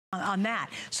on that.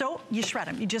 So you shred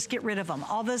them, you just get rid of them.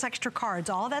 All those extra cards,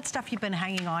 all that stuff you've been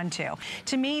hanging on to.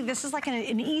 To me, this is like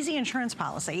an easy insurance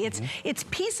policy. It's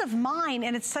peace of mind,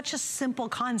 and it's such a simple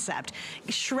concept.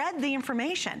 Shred the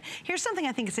information. Here's something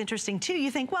I think is interesting too. You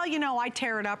think, well, you know, I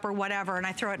tear it up or whatever and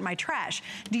I throw it in my trash.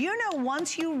 Do you know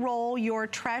once you roll your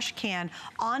trash can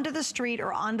onto the street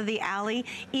or onto the alley,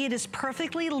 it is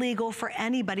perfectly legal for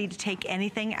anybody to take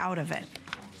anything out of it?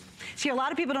 See, a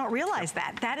lot of people don't realize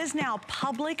that. That is now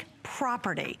public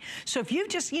property. So if you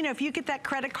just, you know, if you get that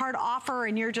credit card offer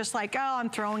and you're just like, oh, I'm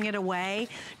throwing it away,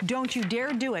 don't you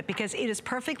dare do it, because it is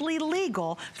perfectly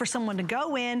legal for someone to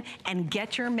go in and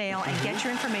get your mail and get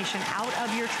your information out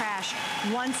of your trash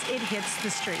once it hits the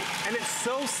street. And it's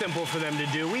so simple for them to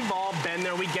do. We've all been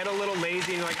there. We get a little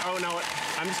lazy and like, oh no,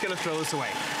 I'm just gonna throw this away.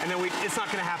 And then it's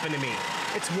not gonna happen to me.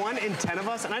 It's 1 in 10 of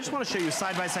us, and I just wanna show you a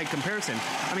side-by-side comparison.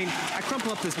 I mean, I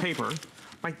crumple up this paper.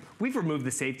 We've removed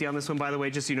the safety on this one, by the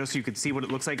way, just so you know, so you could see what it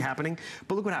looks like happening.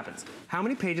 But look what happens. How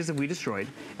many pages have we destroyed?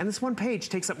 And this one page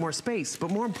takes up more space.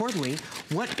 But more importantly,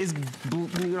 what is,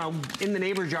 you know, in the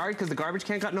neighbor's yard because the garbage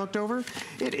can got knocked over?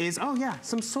 It is, oh yeah,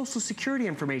 some social security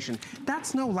information.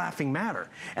 That's no laughing matter.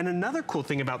 And another cool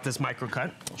thing about this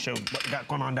microcut, I'll show what we got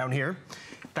going on down here.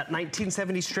 That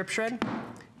 1970s strip shred,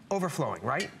 overflowing,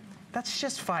 right? That's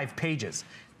just 5 pages.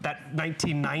 That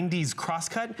 1990s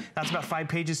crosscut, that's about 5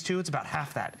 pages too. It's about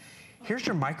half that. Here's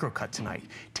your microcut tonight.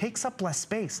 Takes up less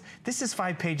space. This is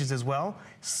 5 pages as well.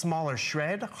 Smaller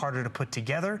shred, harder to put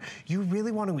together. You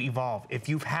really want to evolve. If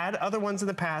you've had other ones in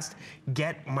the past,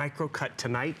 get microcut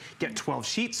tonight. Get 12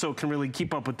 sheets so it can really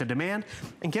keep up with the demand,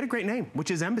 and get a great name, which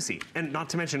is Embassy, and not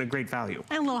to mention a great value.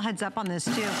 And a little heads up on this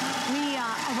too. We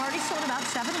have already sold about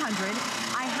 700.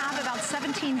 I have about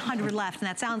 1,700 left, and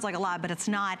that sounds like a lot, but it's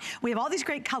not. We have all these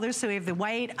great colors. So we have the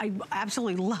white. I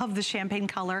absolutely love the champagne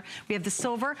color. We have the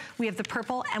silver, we have the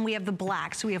purple, and we have the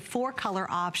black. So we have 4 color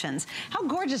options. How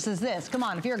gorgeous is this? Come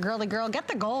on, if you're a girly girl, get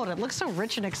the gold. It looks so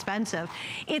rich and expensive.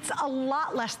 It's a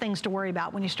lot less things to worry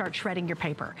about when you start shredding your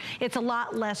paper. It's a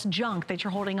lot less junk that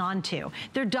you're holding on to.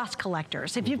 They're dust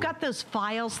collectors. If you've got those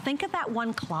files, think of that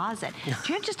one closet. If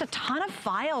you have just a ton of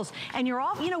files and you're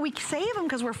all, you know, we save them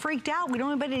because we're freaked out. We don't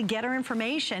want anybody to get our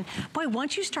information. Boy,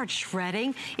 once you start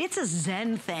shredding, it's a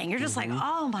zen thing. You're just like,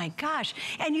 oh my gosh.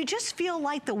 And you just feel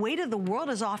like the weight of the world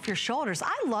is off your shoulders.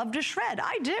 I love to shred,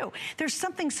 I do. There's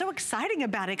something so exciting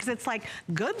about it because it's like,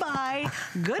 goodbye,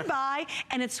 goodbye,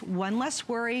 and it's one less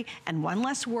worry and one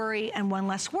less worry and one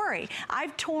less worry.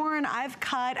 I've torn, I've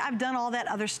cut, I've done all that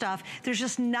other stuff. There's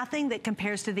just nothing that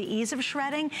compares to the ease of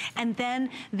shredding and then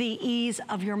the ease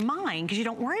of your mind, because you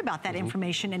don't worry about that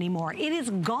information anymore. It is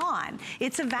gone.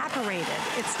 It's evaporated.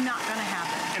 It's not gonna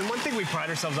happen. And one thing we pride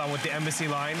ourselves on with the Embassy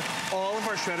line, all of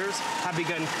our shredders have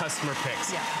begun customer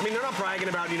picks. Yeah. I mean, they're not bragging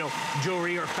about, you know,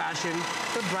 jewelry or fashion.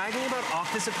 They're bragging about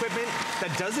office equipment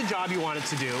that does the job you want it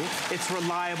to do. It's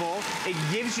reliable. It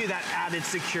gives you that added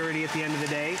security at the end of the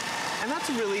day. And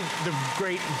that's really the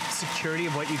great security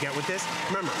of what you get with this.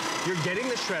 Remember, you're getting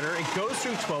the shredder. It goes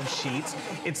through 12 sheets.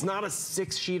 It's not a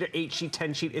 6 sheet or 8 sheet,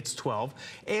 10 sheet, it's 12.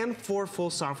 And 4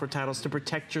 full software titles to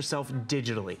protect yourself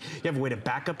digitally. You have a way to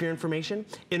back up your information,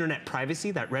 internet privacy,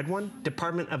 that red one,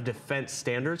 Department of Defense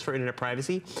standards for internet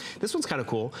privacy. This one's kind of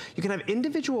cool. You can have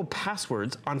individual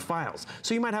passwords on files.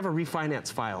 So you might have a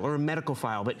refinance file or a medical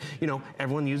file, but you know,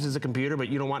 everyone uses a computer, but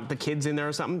you don't want the kids in there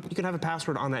or something. You can have a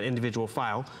password on that individual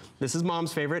file. This is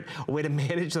mom's favorite, a way to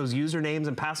manage those usernames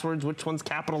and passwords, which one's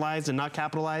capitalized and not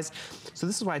capitalized. So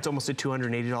this is why it's almost a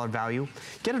 $280 value.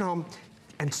 Get it home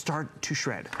and start to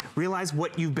shred. Realize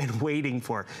what you've been waiting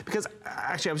for. Because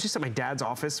actually, I was just at my dad's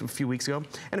office a few weeks ago,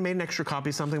 and I made an extra copy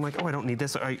of something. I'm like, oh, I don't need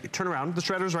this. I turn around, the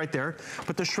shredder's right there.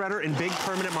 Put the shredder in big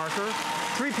permanent marker,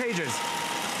 3 pages.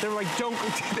 They were like, don't,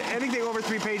 anything over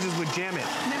 3 pages would jam it.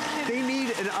 They need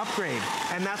an upgrade,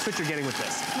 and that's what you're getting with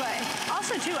this. But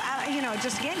also too, you know,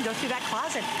 just again, go through that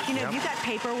closet. You know, if you've got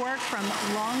paperwork from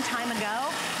a long time ago,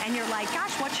 and you're like,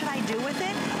 gosh, what should I do with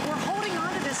it? We're holding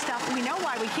on to this stuff. We know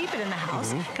why we keep it in the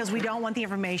house, because we don't want the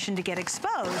information to get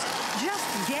exposed. Just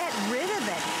get rid of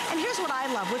it. And here's what I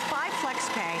love. With 5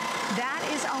 FlexPay, that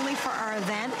is only for our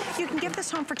event. You can give this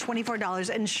home for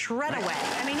 $24 and shred away.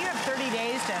 I mean, you have 30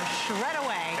 days to shred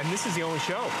away. And this is the only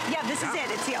show. Yeah, this is it.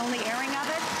 It's the only airing of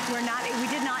it. We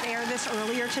did not air this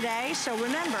earlier today. So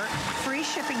remember, free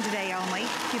shipping today only.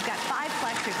 You've got 5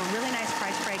 Flex. We have a really nice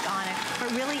price break on it.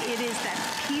 But really, it is that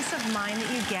peace of mind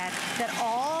that you get, that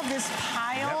all this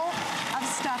pile of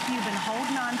stuff you've been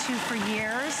holding on to for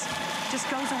years, just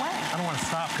goes away. I don't want to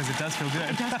stop because it does feel good.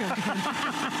 It does feel good.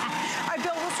 All right,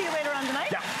 Bill, we'll see you later on tonight.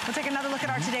 Yeah. We'll take another look at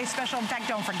our today's special. In fact,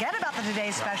 don't forget about the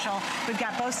today's special. We've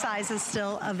got both sizes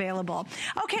still available.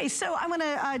 Okay, so I'm going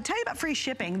to tell you about free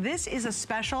shipping. This is a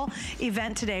special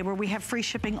event today where we have free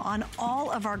shipping on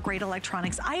all of our great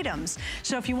electronics items.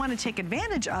 So if you want to take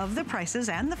advantage of the prices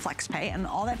and the flex pay and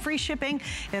all that free shipping,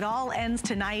 it all ends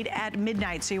tonight at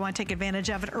midnight. So you want to take advantage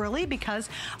of it early because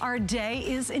our day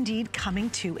is indeed coming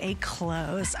to a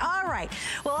close. All right.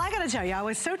 Well, I got to tell you, I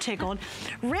was so tickled.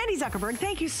 Randy Zuckerberg,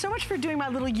 thank you so much for doing my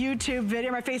little YouTube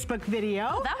video, my Facebook video.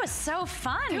 Oh, that was so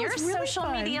fun. You're a really social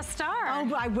media star.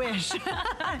 Oh, I wish.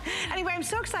 Anyway, I'm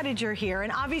so excited you're here.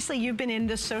 And obviously, you've been in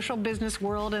the social business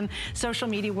world and social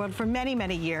media world for many,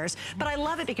 many years. But I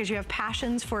love it because you have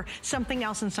passions for something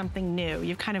else and something new.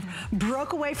 You've kind of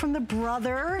broke away from the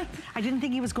brother. I didn't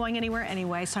think he was going anywhere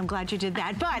anyway, so I'm glad you did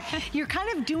that. But you're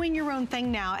kind of doing your own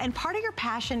thing now. And part of your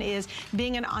passion is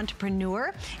being an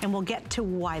entrepreneur. And we'll get to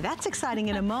why that's exciting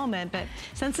in a moment. But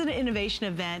since it's an innovation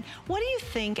event, what do you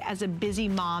think as a busy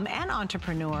mom and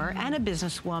entrepreneur and a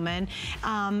businesswoman,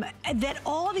 that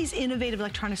all these innovative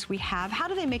electronics we have, how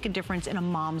do they make a difference in a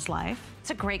mom's life? It's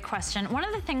a great question. One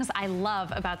of the things I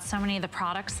love about so many of the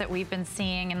products that we've been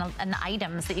seeing and the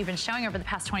items that you've been showing over the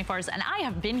past 24 hours, and I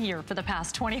have been here for the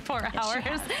past 24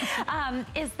 hours,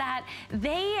 is that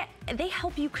they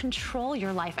help you control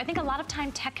your life. I think a lot of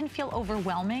time tech can feel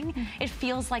overwhelming. It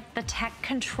feels like the tech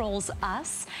controls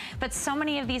us, but so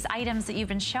many of these items that you've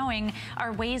been showing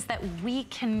are ways that we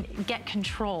can get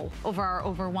control over our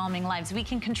overwhelming lives. We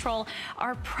can control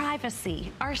our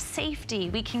privacy, our safety.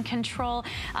 We can control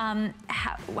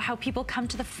how people come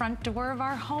to the front door of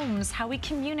our homes, how we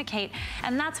communicate.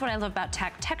 And that's what I love about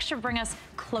tech. Tech should bring us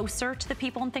closer to the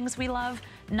people and things we love,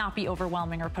 not be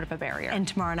overwhelming or put up a barrier. And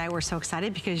tomorrow night, we're so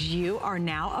excited because you are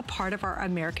now a part of our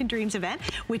American Dreams event,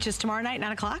 which is tomorrow night,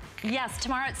 9 o'clock? Yes,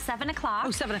 tomorrow at 7 o'clock.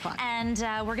 Oh, 7 o'clock. And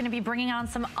we're going to be bringing on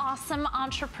some awesome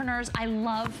entrepreneurs. I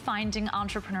love finding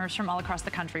entrepreneurs from all across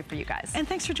the country for you guys. And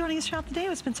thanks for joining us throughout the day.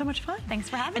 It's been so much fun. Thanks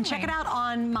for having me. And check it out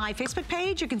on my Facebook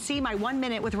page. You can see my 1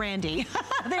 minute with Randy.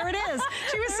 There it is.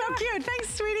 She was so cute.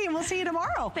 Thanks, sweetie, and we'll see you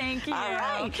tomorrow. Thank you. All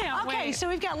right. Can't wait. So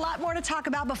we've got a lot more to talk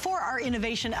about before our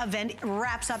innovation event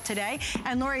wraps up today.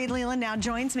 And Lori Leland now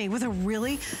joins me with a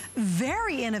really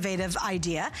very innovative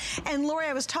idea. And Lori,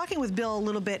 I was talking with Bill a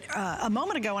little bit a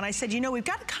moment ago, and I said, you know, we've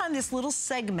got kind of this little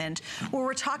segment where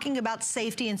we're talking about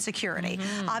safety and security.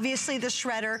 Obviously, the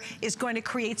shredder is going to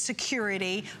create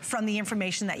security from the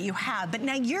information that you have. But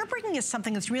now you're bringing us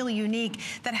something that's really unique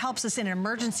that helps us in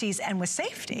emergencies and with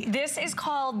safety. This is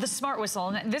called the Smart Whistle.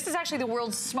 And this is actually the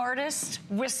world's smartest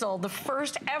whistle, the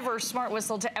first ever smart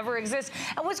whistle to ever exist.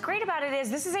 And what's great about it is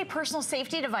this is a personal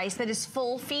safety device that is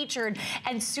full featured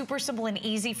and super simple and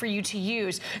easy for you to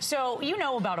use. So you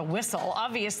know about a whistle.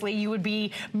 Obviously, you would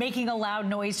be making a loud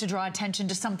noise to draw attention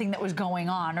to something that was going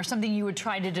on or something you would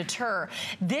try to deter.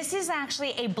 This is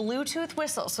actually a Bluetooth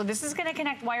whistle. So this is going to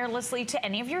connect wirelessly to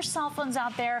any of your cell phones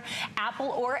out there, Apple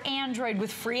or Android,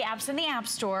 with free apps in the App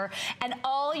Store. And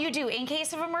all you do in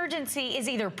case of emergency is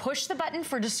either push the button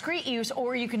for discreet use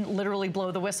or you can literally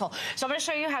blow the whistle. So I'm going to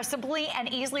show you how simply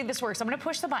and easily this works. I'm going to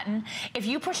push the button. If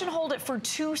you push and hold it for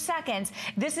 2 seconds,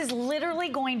 this is literally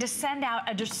going to send out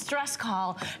a distress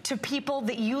call to people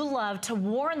that you love to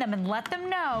warn them and let them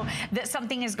know that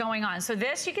something is going on. So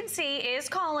this, you can see, is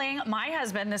calling my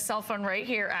husband, this cell phone right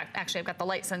here. Actually, I've got the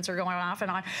light sensor going off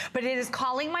and on, but it is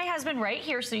calling my husband right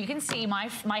here. So you can see my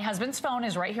husband's phone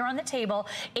is right here on the table.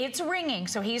 It's ringing.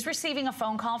 So he's receiving a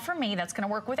phone call from me. That's going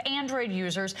to work with Android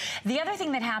users. The other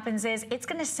thing that happens is it's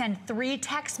going to send 3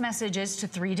 text messages to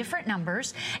 3 different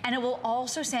numbers, and it will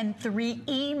also send 3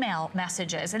 email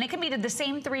messages. And it can be to the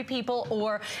same 3 people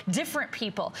or different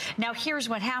people. Now, here's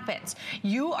what happens.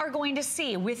 You are going to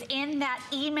see within that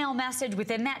email message,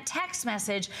 within that text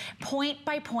message,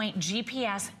 point-by-point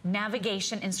GPS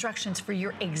navigation instructions for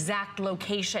your exact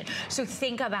location. So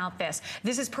think about this.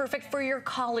 This is perfect for your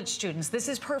college students. This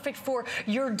is perfect for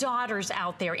your daughters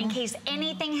out there in case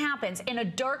anything happens in a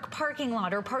dark parking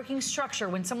lot or parking structure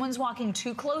when someone's walking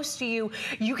too close to you.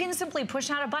 You can simply push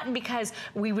out a button because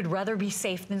we would rather be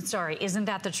safe than sorry. Isn't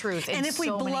that the truth? And if we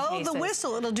blow the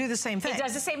whistle, it'll do the same thing. It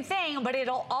does the same thing, but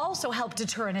it'll also help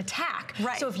deter an attack.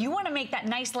 Right. So if you want to make that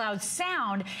nice loud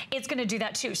sound, it's going to do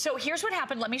that too. So here's what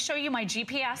happened. Let me show you my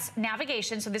GPS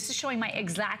navigation. So this is showing my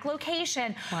exact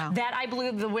location that I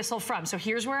blew the whistle from. So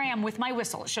here's where I am with my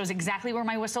whistle. It shows exactly where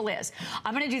my whistle is.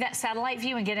 I'm going to do that satellite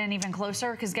view and get in even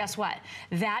closer because guess what?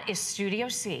 That is Studio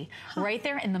C, right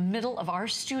there in the middle of our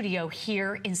studio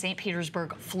here in St.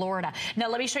 Petersburg, Florida. Now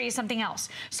let me show you something else.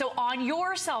 So on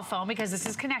your cell phone, because this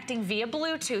is connecting via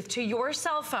Bluetooth to your your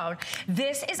cell phone,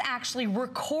 this is actually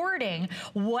recording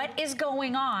what is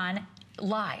going on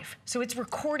live. So it's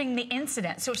recording the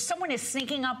incident. So if someone is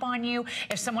sneaking up on you,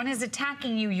 if someone is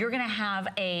attacking you, you're going to have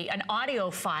an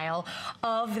audio file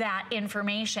of that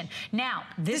information. Now,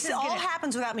 this all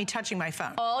happens without me touching my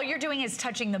phone. All you're doing is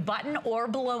touching the button or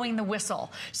blowing the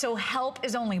whistle. So help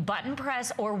is only button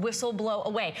press or whistle blow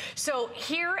away. So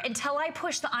here, until I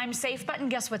push the I'm safe button,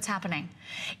 guess what's happening?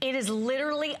 It is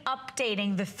literally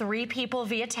updating the 3 people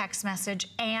via text message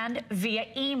and via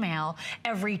email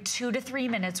every 2 to 3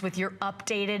 minutes with your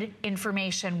updated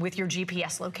information with your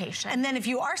GPS location. And then if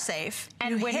you are safe,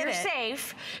 and when you're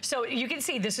safe, so you can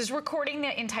see this is recording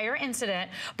the entire incident,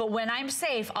 but when I'm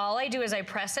safe, all I do is I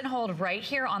press and hold right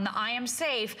here on the I am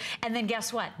safe, and then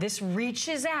guess what? This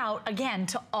reaches out again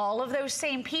to all of those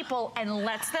same people and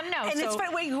lets them know. And so it's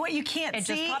funny, what you can't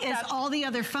see is all the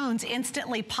other phones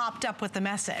instantly popped up with the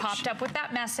message. Popped up with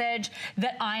that message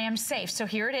that I am safe. So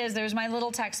here it is. There's my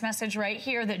little text message right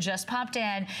here that just popped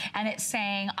in, and it's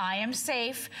saying I am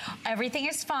safe, everything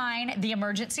is fine, the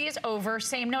emergency is over.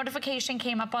 Same notification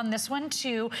came up on this one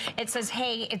too. It says,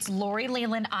 hey, it's Lori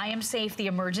Leland, I am safe, the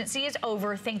emergency is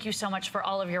over, thank you so much for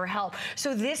all of your help.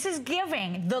 So this is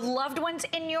giving the loved ones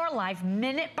in your life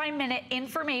minute by minute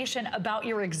information about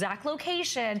your exact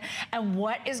location and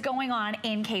what is going on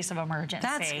in case of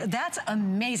emergency. That's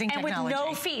amazing technology. And with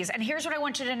no fees. And here's what I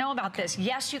want you to know about this.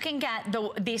 Yes, you can get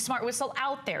the Smart Whistle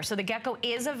out there. So the Gecko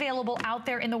is available out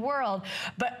there in the world,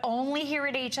 but only here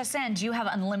at HSN do you have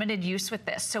unlimited use with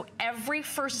this. So every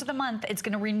first of the month, it's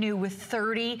going to renew with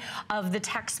 30 of the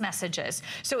text messages.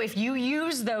 So if you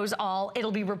use those all,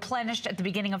 it'll be replenished at the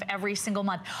beginning of every single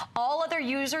month. All other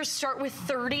users start with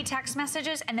 30 text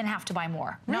messages and then have to buy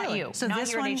more. Really? Not you. So not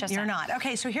this one, you're not.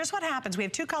 Okay, so here's what happens. We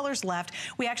have 2 colors left.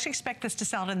 We actually expect this to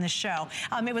sell in the show.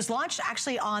 It was launched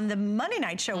actually on the Monday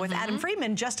night show with Adam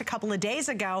Friedman just a couple of days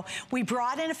ago. We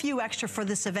brought in a few extra for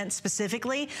this event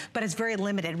specifically, but it's very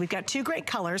limited. We've got 2 great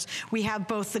colors. We have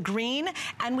both the green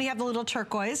and we have the little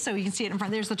turquoise, so you can see it in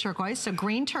front. There's the turquoise. So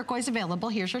green turquoise available.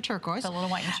 Here's your turquoise. The little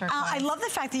white and turquoise. I love the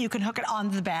fact that you can hook it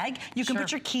on the bag. You can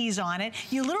put your keys on it.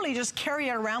 You literally just carry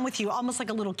it around with you, almost like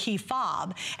a little key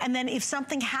fob. And then if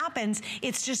something happens,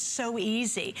 it's just so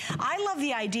easy. I love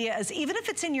the idea is even if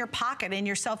it's in your pocket and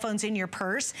your cell phone's in your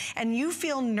purse and you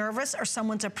feel nervous or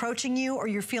someone's approaching you or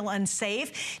you feel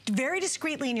unsafe, very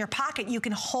discreetly in your pocket, you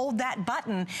can hold that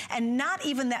button and not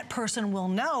even that person will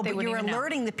know, but you're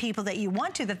alerting the people that you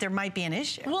want to that there might be an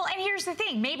issue. Well, and here's the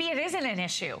thing. Maybe it isn't an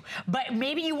issue, but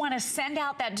maybe you want to send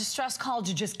out that distress call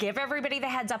to just give everybody the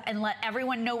heads up and let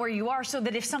everyone know where you are so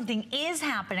that if something is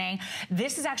happening,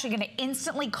 this is actually going to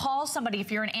instantly call somebody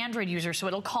if you're an Android user. So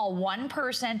it'll call one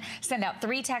person, send out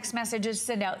 3 text messages,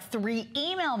 send out 3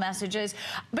 email messages.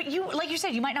 But you, like you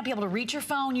said, you might not be able to reach your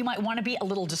phone. You might want to be a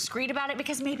little discreet about it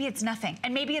because maybe it's nothing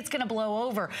and maybe it's going to blow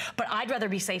over. But I'd rather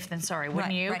be safe than sorry,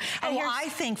 wouldn't you? Right. And I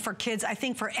think for kids, I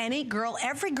think for any girl,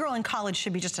 every girl in college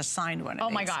should be just assigned one of these. Oh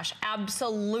my gosh,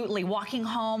 absolutely. Walking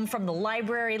home from the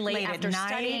library late after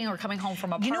studying or coming home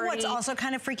from a party. You know what's also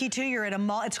kind of freaky too? You're at a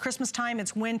mall, it's Christmas time,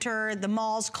 it's winter, the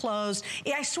mall's closed.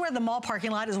 I swear the mall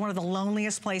parking lot is one of the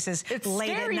loneliest places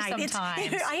late at night.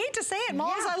 Sometimes. I hate to say it,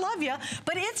 malls, I love you,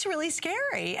 but it's really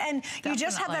scary. And you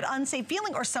just have that unsafe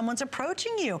feeling or someone's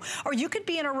approaching you. Or you could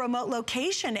be in a remote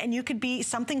location and you could be,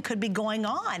 something could be going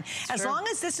on. As long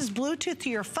as this is Bluetooth to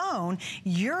your phone,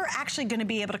 you're actually going to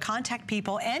be able to contact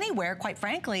people anywhere, quite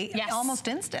frankly, almost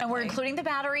instantly. And we're including the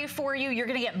battery for you. You're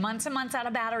going to get months and months out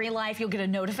of battery life. You'll get a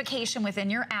notification within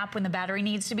your app when the battery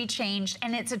needs to be changed.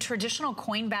 And it's a traditional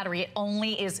coin battery. It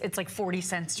only is, it's like 40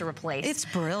 cents to replace. It's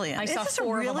brilliant. I saw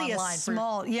 4 of them online.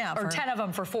 Small, or 10 of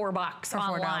them for $4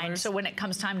 online. So when it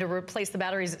comes time to replace the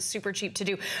batteries, it's super cheap to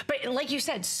do. But like you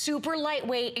said, super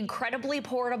lightweight, incredibly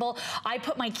portable. I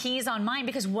put my keys on mine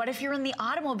because what if you're in the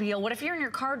automobile? What if you're in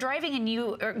your car driving and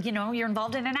you're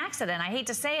involved in an accident? I hate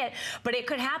to say it, but it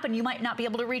could happen. You might not be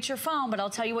able to reach your phone, but I'll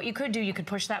tell you what you could do. You could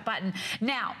push that button.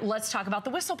 Now, let's talk about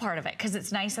the whistle part of it because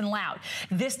it's nice and loud.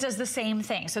 This does the same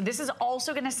thing. So this is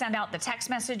also going to send out the text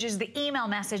messages, the email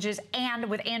messages, and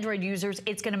with Android users,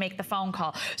 it's going to make the phone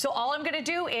call. So all I'm going to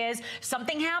do is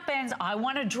something happens. I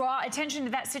want to draw attention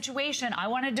to that situation. I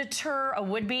want to deter a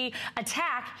would-be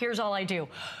attack. Here's all I do.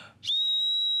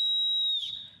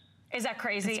 Is that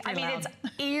crazy? I mean, loud.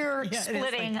 it's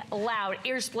ear-splitting loud,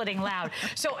 ear-splitting loud.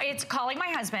 So it's calling my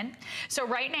husband. So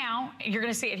right now, you're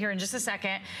gonna see it here in just a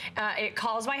second. It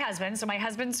calls my husband. So my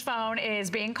husband's phone is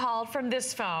being called from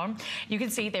this phone. You can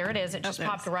see, there it is. It just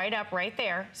popped right up right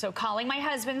there. So calling my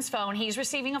husband's phone, he's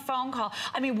receiving a phone call.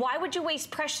 I mean, why would you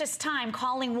waste precious time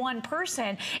calling one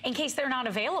person in case they're not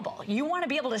available? You wanna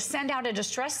be able to send out a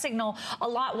distress signal a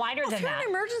lot wider than that. If you're in an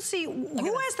emergency,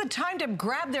 who has the time to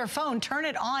grab their phone, turn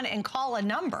it on, and call a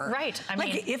number? Right. I mean,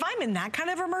 like, if I'm in that kind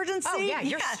of emergency, oh yeah,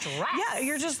 you're stressed. Yeah,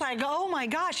 you're just like, oh my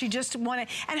gosh, you just want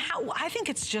to. And how I think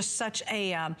it's just such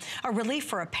a relief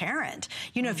for a parent.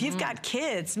 You know, if you've got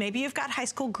kids, maybe you've got high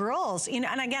school girls. You know,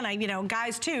 and again, you know,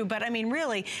 guys too. But I mean,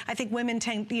 really, I think women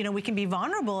tend, you know, we can be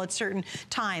vulnerable at certain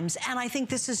times. And I think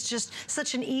this is just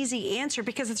such an easy answer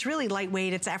because it's really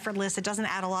lightweight, it's effortless, it doesn't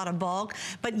add a lot of bulk,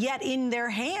 but yet in their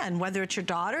hand, whether it's your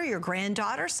daughter, your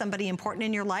granddaughter, somebody important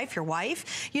in your life, your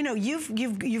wife, you know,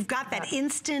 you've got that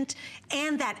instant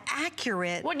and that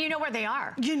accurate. Well, you know where they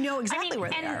are. You know exactly where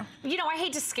they are. You know, I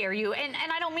hate to scare you, and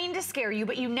I don't mean to scare you,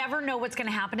 but you never know what's going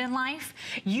to happen in life.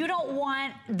 You don't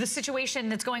want the situation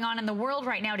that's going on in the world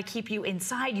right now to keep you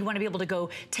inside. You want to be able to go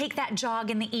take that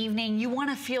jog in the evening. You want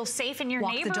to feel safe in your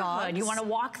neighborhood. You want to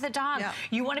walk the dog. Yeah.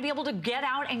 You want to be able to get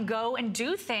out and go and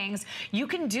do things. You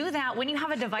can do that when you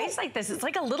have a device like this. It's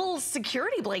like a little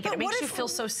security blanket. It makes you feel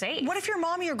so safe. What if your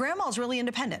mom or your grandma is really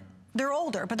independent? They're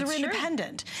older, but they're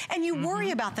independent. And you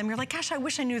worry about them. You're like, gosh, I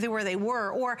wish I knew where they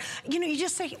were. Or, you know, you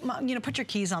just say, you know, put your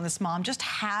keys on this, Mom. Just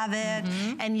have it.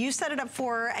 And you set it up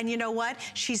for her. And you know what?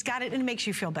 She's got it and it makes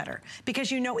you feel better.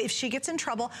 Because you know if she gets in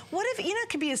trouble, what if, you know, it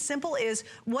could be as simple as,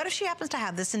 what if she happens to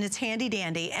have this and it's handy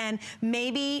dandy and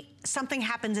maybe something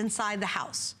happens inside the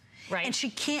house? Right. And she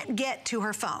can't get to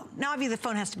her phone. Now, obviously, the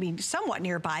phone has to be somewhat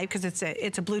nearby because it's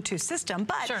a Bluetooth system,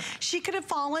 but she could have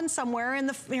fallen somewhere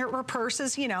and her purse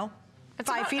is, you know,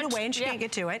 5 feet away and she can't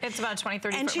get to it. It's about 20,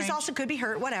 30 and foot she's range. Also could be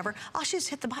hurt, whatever. All she just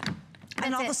hit the button.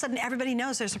 And all of a sudden, everybody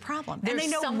knows there's a problem. And they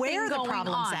know where the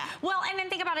problem's at. Well, and then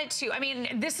think about it, too. I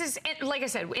mean, this is, like I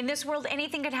said, in this world,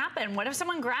 anything could happen. What if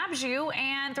someone grabs you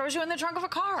and throws you in the trunk of a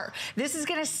car? This is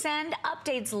going to send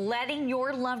updates letting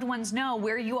your loved ones know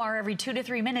where you are every 2 to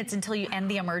 3 minutes until you end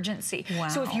the emergency. Wow.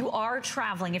 So if you are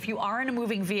traveling, if you are in a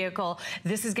moving vehicle,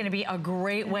 this is going to be a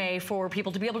great way for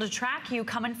people to be able to track you,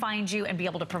 come and find you, and be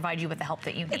able to provide you with the help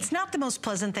that you need. It's not the most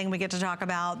pleasant thing we get to talk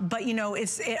about, but, you know,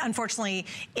 unfortunately,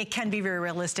 it can be very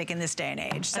realistic in this day and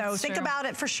age. So think about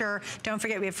it for sure. Don't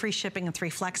forget we have free shipping and 3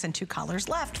 flex and 2 colors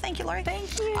left. Thank you, Lori.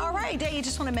 Thank you. All right, Day,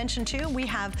 just want to mention too, we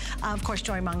have, of course,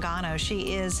 Joy Mangano.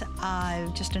 She is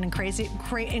just an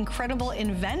incredible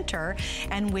inventor,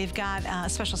 and we've got a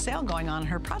special sale going on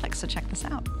her products, so check this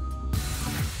out.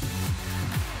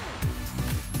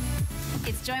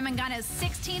 It's Joy Mangano's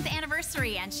 16th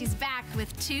anniversary, and she's back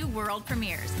with 2 world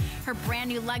premieres. Her brand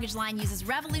new luggage line uses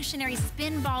revolutionary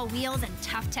spin ball wheels and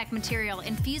tough tech material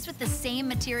infused with the same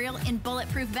material in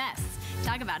bulletproof vests.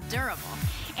 Talk about durable.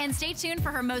 And stay tuned for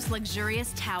her most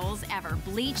luxurious towels ever.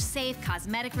 Bleach safe,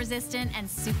 cosmetic resistant, and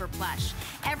super plush.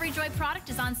 Every Joy product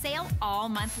is on sale all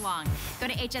month long. Go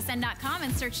to hsn.com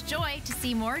and search Joy to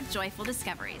see more joyful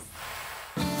discoveries.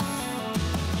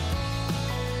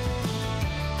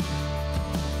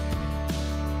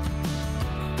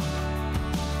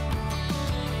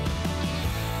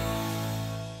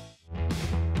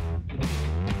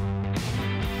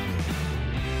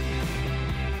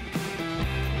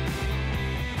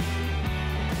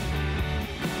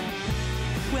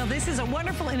 This is a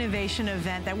wonderful innovation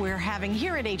event that we're having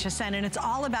here at HSN, and it's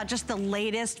all about just the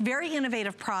latest, very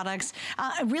innovative products,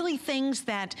 really things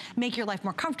that make your life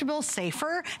more comfortable,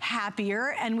 safer,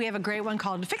 happier, and we have a great one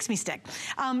called Fix Me Stick.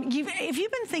 If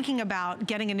you've been thinking about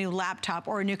getting a new laptop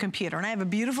or a new computer, and I have a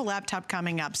beautiful laptop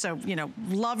coming up, so, you know,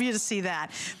 love you to see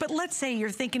that, but let's say you're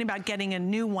thinking about getting a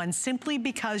new one simply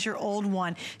because your old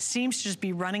one seems to just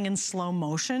be running in slow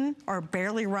motion or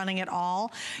barely running at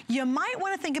all, you might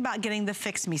want to think about getting the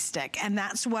Fix Me Stick, and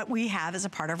that's what we have as a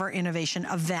part of our innovation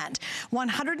event.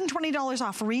 $120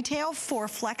 off retail for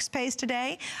FlexPays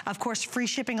today. Of course, free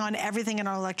shipping on everything in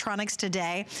our electronics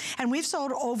today. And we've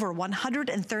sold over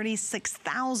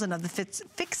 136,000 of the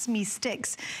Fix Me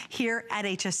Sticks here at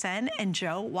HSN. And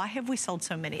Joe, why have we sold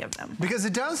so many of them? Because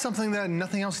it does something that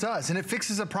nothing else does. And it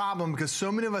fixes a problem because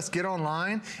so many of us get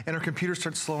online and our computer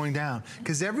starts slowing down.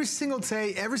 Because every single day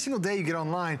you get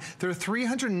online, there are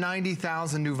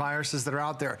 390,000 new viruses that are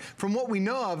out there there. From what we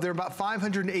know of, there are about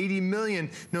 580 million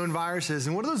known viruses.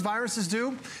 And what do those viruses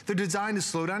do? They're designed to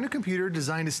slow down your computer,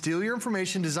 designed to steal your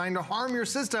information, designed to harm your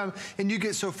system, and you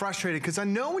get so frustrated. Because I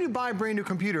know when you buy a brand new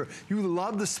computer, you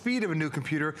love the speed of a new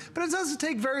computer, but it doesn't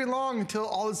take very long until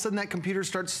all of a sudden that computer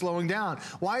starts slowing down.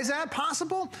 Why is that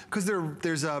possible? Because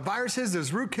there's viruses,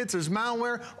 there's rootkits, there's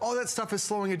malware, all that stuff is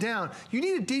slowing it down. You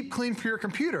need a deep clean for your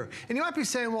computer. And you might be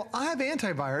saying, well, I have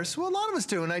antivirus. Well, a lot of us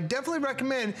do, and I definitely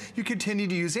recommend you continue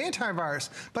to use antivirus.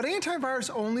 But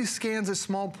antivirus only scans a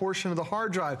small portion of the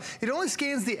hard drive. It only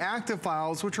scans the active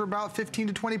files, which are about 15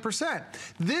 to 20%.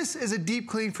 This is a deep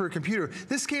clean for a computer.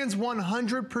 This scans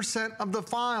 100% of the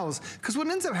files. Because what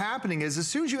ends up happening is as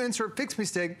soon as you insert Fix Me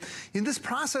Stick, this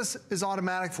process is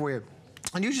automatic for you.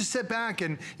 And you just sit back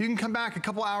and you can come back a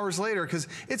couple hours later because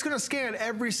it's going to scan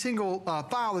every single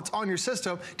file that's on your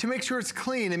system to make sure it's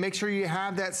clean and make sure you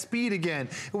have that speed again.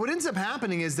 And what ends up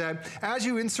happening is that as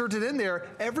you insert it in there,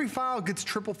 every file gets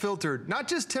triple filtered. Not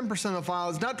just 10% of the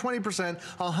files, not 20%,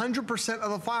 100%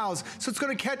 of the files. So it's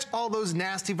going to catch all those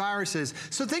nasty viruses.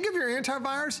 So think of your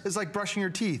antivirus as like brushing your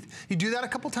teeth. You do that a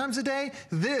couple times a day.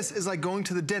 This is like going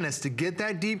to the dentist to get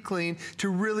that deep clean to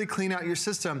really clean out your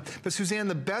system. But Suzanne,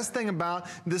 the best thing about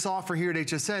this offer here at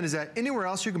HSN is that anywhere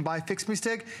else you can buy Fix Me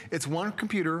Stick, it's one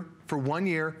computer for 1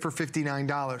 year for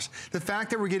 $59. The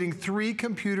fact that we're getting 3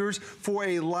 computers for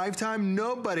a lifetime,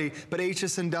 nobody but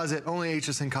HSN does it, only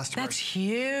HSN customers. That's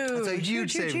huge. That's a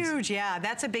huge savings. Huge, yeah,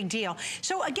 that's a big deal.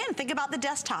 So again, think about the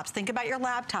desktops, think about your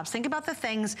laptops, think about the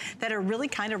things that are really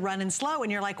kind of running slow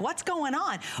and you're like, what's going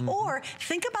on? Or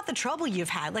think about the trouble you've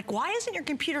had. Like, why isn't your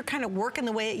computer kind of working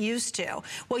the way it used to?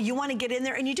 Well, you want to get in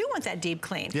there and you do want that deep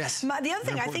clean. Yes. The other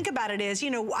thing I think about it is,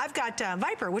 I've got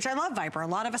Viper, which I love Viper. A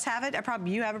lot of us have it.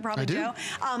 You have it probably, Joe.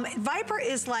 Viper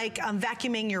is like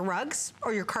vacuuming your rugs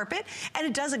or your carpet, and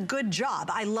it does a good job.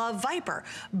 I love Viper.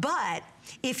 But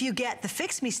if you get the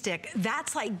Fix Me Stick,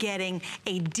 that's like getting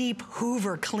a deep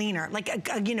Hoover cleaner, like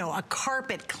a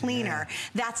carpet cleaner. Yeah.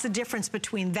 That's the difference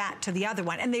between that to the other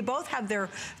one. And they both have their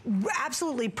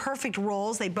absolutely perfect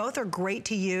roles. They both are great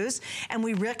to use. And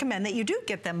we recommend that you do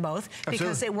get them both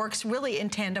because it works really in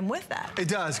tandem with that. It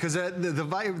does, because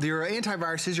your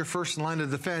antivirus is your first line of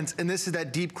defense, and this is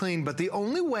that deep clean. But the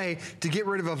only way to get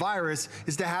rid of a virus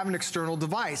is to have an external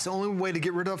device. The only way to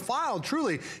get rid of a file,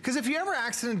 truly. Because if you ever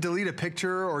accidentally delete a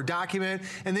picture or document,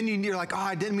 and then you're like, oh,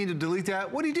 I didn't mean to delete that.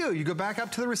 What do? You go back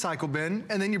up to the recycle bin,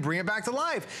 and then you bring it back to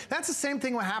life. That's the same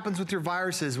thing what happens with your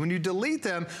viruses. When you delete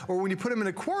them, or when you put them in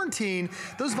a quarantine,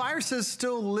 those viruses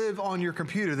still live on your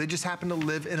computer. They just happen to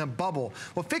live in a bubble.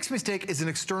 Well, Fix Me Stick is an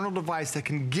external device that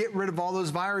can get rid of all those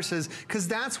viruses, because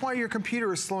that's why your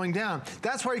computer is slowing down.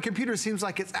 That's why your computer seems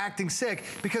like it's acting sick,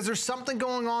 because there's something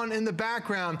going on in the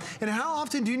background. And how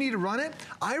often do you need to run it?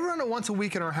 I run it once a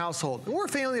week in our household. We're a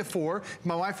family of 4.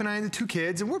 My wife and I and the 2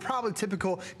 kids, and we're probably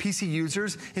typical PC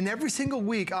users, and every single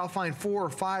week I'll find 4 or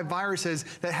 5 viruses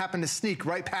that happen to sneak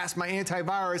right past my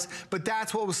antivirus, but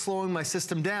that's what was slowing my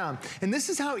system down. And this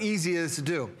is how easy it is to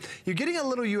do. You're getting a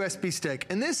little USB stick,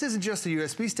 and this isn't just a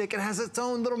USB stick, it has its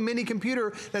own little mini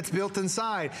computer that's built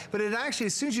inside. But it actually,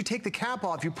 as soon as you take the cap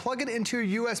off, you plug it into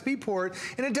your USB port,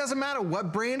 and it doesn't matter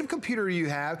what brand of computer you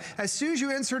have, as soon as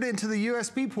you insert it into the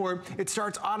USB port, it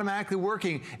starts automatically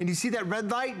working. And you see that red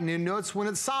light, and you notice when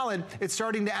it's solid, it's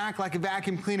starting to act like a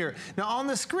vacuum cleaner. Now on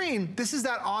the screen, this is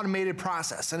that automated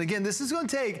process. And again, this is going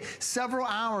to take several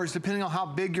hours depending on how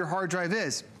big your hard drive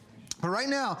is. But right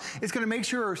now, it's going to make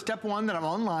sure, step 1, that I'm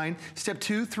online. Step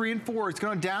 2, 3, and 4, it's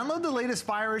going to download the latest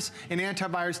virus and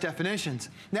antivirus definitions.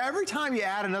 Now, every time you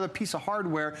add another piece of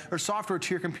hardware or software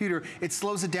to your computer, it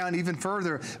slows it down even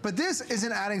further. But this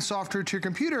isn't adding software to your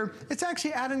computer. It's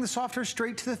actually adding the software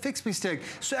straight to the Fix Me Stick.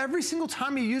 So every single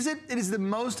time you use it, it is the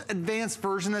most advanced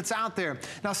version that's out there.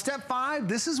 Now, step 5,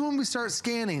 this is when we start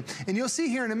scanning. And you'll see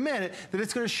here in a minute that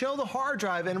it's going to show the hard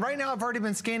drive. And right now, I've already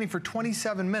been scanning for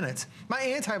 27 minutes. My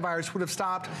antivirus would have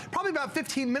stopped probably about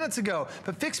 15 minutes ago,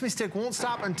 but Fix Me Stick won't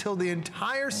stop until the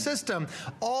entire system,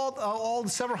 all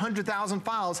several 100,000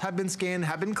 files have been scanned,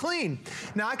 have been cleaned.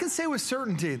 Now I can say with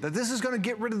certainty that this is going to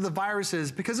get rid of the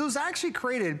viruses because it was actually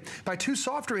created by 2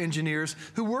 software engineers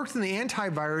who worked in the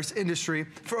antivirus industry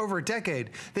for over a decade.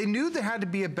 They knew there had to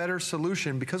be a better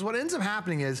solution because what ends up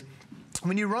happening is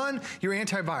when you run your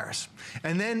antivirus,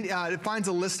 and then it finds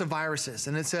a list of viruses,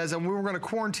 and it says, and we're going to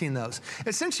quarantine those.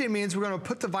 Essentially, it means we're going to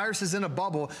put the viruses in a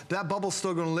bubble, but that bubble's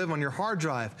still going to live on your hard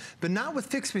drive. But not with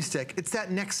Fix Me Stick. It's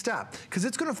that next step, because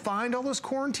it's going to find all those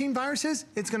quarantine viruses.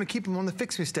 It's going to keep them on the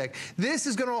Fix Me Stick. This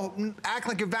is going to act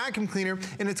like a vacuum cleaner,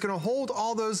 and it's going to hold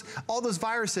all those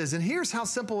viruses. And here's how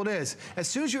simple it is. As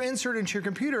soon as you insert it into your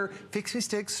computer, Fix Me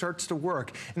Stick starts to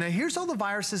work. And now here's all the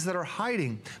viruses that are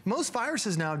hiding. Most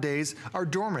viruses nowadays are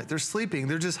dormant. They're sleeping.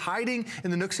 They're just hiding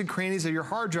in the nooks and crannies of your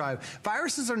hard drive.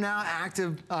 Viruses are now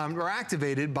active or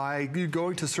activated by you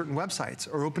going to certain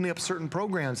websites or opening up certain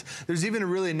programs. There's even a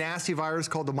really nasty virus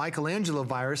called the Michelangelo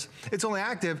virus. It's only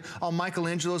active on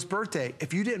Michelangelo's birthday.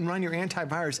 If you didn't run your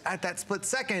antivirus at that split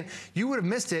second, you would have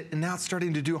missed it, and now it's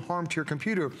starting to do harm to your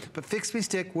computer. But Fix Me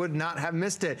Stick would not have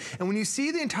missed it. And when you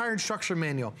see the entire instruction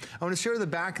manual, I want to show you the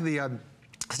back of the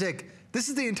stick. This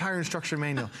is the entire instruction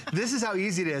manual. This is how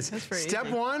easy it is. Step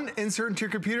one, insert into your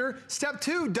computer. Step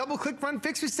two, double click, run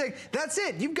Fix Me Stick. That's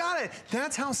it, you've got it.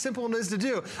 That's how simple it is to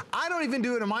do. I don't even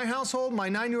do it in my household. My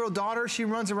 9-year-old daughter, she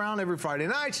runs around every Friday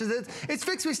night. She says, it's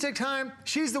Fix Me Stick time.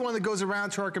 She's the one that goes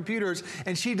around to our computers,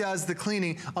 and she does the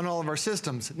cleaning on all of our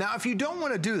systems. Now, if you don't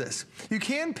want to do this, you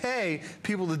can pay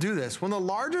people to do this. One of the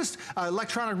largest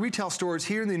electronic retail stores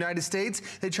here in the United States,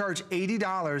 they charge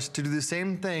 $80 to do the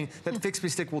same thing that Fix Me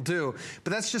Stick will do.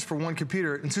 But that's just for one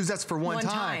computer, and Suze, that's for one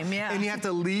time. Yeah. And you have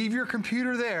to leave your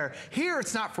computer there. Here,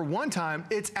 it's not for one time.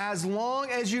 It's as long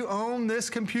as you own this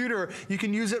computer, you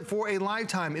can use it for a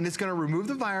lifetime, and it's going to remove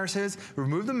the viruses,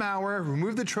 remove the malware,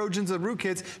 remove the Trojans and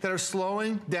rootkits that are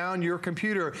slowing down your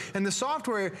computer. And the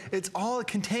software, it's all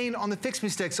contained on the Fix Me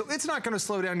Stick, so it's not going to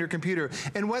slow down your computer.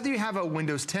 And whether you have a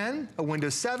Windows 10, a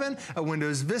Windows 7, a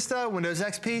Windows Vista, Windows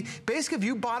XP, basically if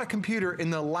you bought a computer in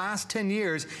the last 10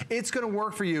 years, it's going to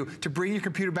work for you to bring your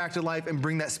computer back to life and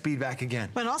bring that speed back again.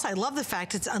 But also, I love the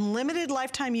fact it's unlimited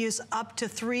lifetime use up to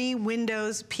 3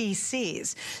 Windows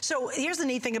PCs. So here's the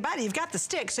neat thing about it. You've got the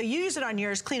stick, so you use it on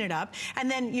yours, clean it up, and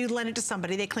then you lend it to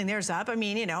somebody, they clean theirs up. I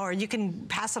mean, you know, or you can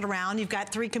pass it around. You've got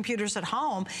 3 computers at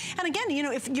home. And again, you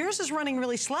know, if yours is running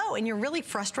really slow and you're really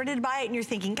frustrated by it and you're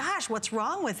thinking, gosh, what's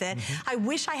wrong with it? I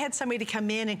wish I had somebody to come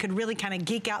in and could really kind of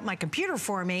geek out my computer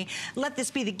for me. Let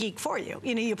this be the geek for you.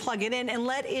 You know, you plug it in and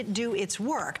let it do its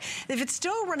work. If it's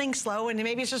still running slow and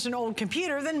maybe it's just an old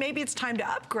computer, then maybe it's time to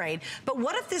upgrade. But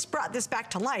what if this brought this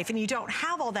back to life and you don't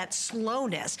have all that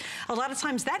slowness? A lot of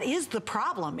times that is the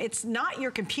problem. It's not your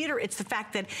computer, it's the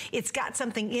fact that it's got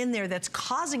something in there that's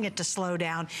causing it to slow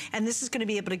down, and this is going to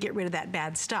be able to get rid of that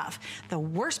bad stuff. The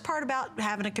worst part about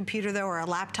having a computer though, or a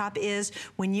laptop, is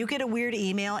when you get a weird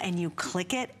email and you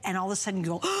click it and all of a sudden you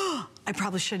go, oh, I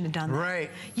probably shouldn't have done that. Right.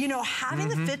 You know, having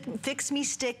the Fix Me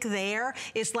Stick there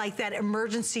is like that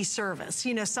emergency service.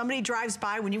 You know, somebody drives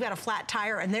by when you've got a flat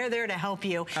tire and they're there to help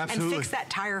you and fix that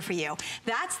tire for you.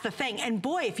 That's the thing. And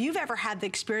boy, if you've ever had the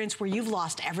experience where you've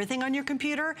lost everything on your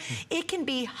computer, it can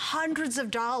be hundreds of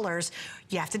dollars.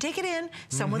 You have to take it in.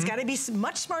 Someone's got to be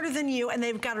much smarter than you, and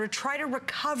they've got to try to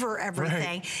recover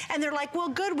everything. And they're like, well,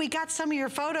 good, we got some of your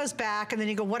photos back. And then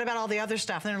you go, what about all the other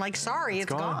stuff? And they're like, sorry,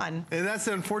 it's gone. And that's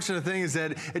the unfortunate thing, is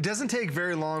that it doesn't take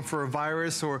very long for a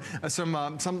virus or some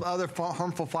other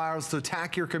harmful files to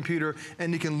attack your computer,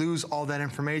 and you can lose all that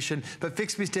information. But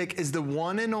Fix Me Stick is the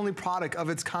one and only product of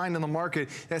its kind on the market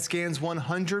that scans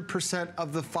 100%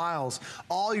 of the files.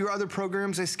 All your other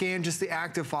programs, they scan just the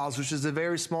active files, which is a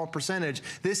very small percentage.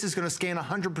 This is going to scan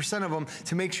 100% of them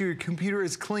to make sure your computer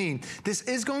is clean. This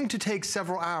is going to take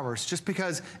several hours just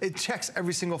because it checks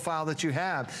every single file that you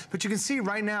have. But you can see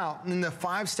right now in the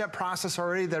 5-step process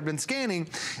already that I've been scanning,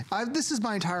 this is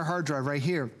my entire hard drive right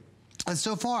here. And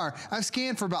so far, I've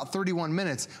scanned for about 31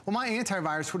 minutes. Well, my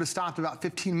antivirus would have stopped about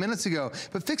 15 minutes ago,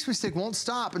 but Fix Me Stick won't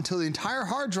stop until the entire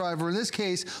hard drive, or in this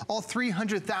case, all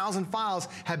 300,000 files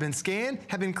have been scanned,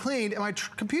 have been cleaned, and my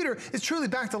computer is truly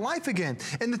back to life again.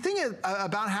 And the thing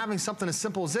about having something as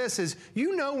simple as this is,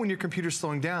 you know when your computer's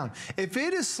slowing down. If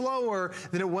it is slower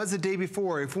than it was the day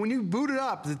before, if when you boot it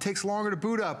up, it takes longer to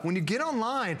boot up, when you get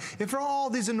online, if there are all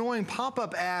these annoying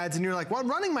pop-up ads, and you're like, well, I'm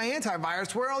running my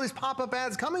antivirus, where are all these pop-up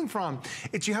ads coming from?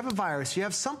 It's you have a virus, you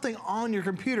have something on your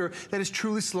computer that is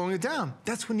truly slowing it down.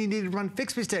 That's when you need to run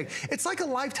Fix Me Stick. It's like a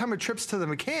lifetime of trips to the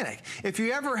mechanic. If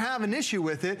you ever have an issue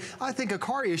with it, I think a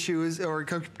car issue is, or a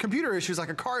computer issue is like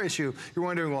a car issue. You're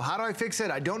wondering, well, how do I fix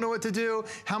it? I don't know what to do.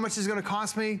 How much is it going to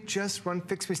cost me? Just run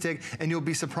Fix Me Stick and you'll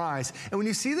be surprised. And when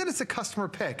you see that it's a customer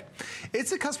pick,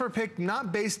 it's a customer pick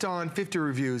not based on 50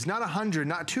 reviews, not 100,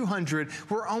 not 200.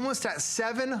 We're almost at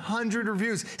 700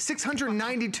 reviews,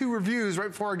 692 reviews right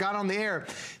before I got on the air.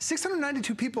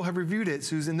 692 people have reviewed it,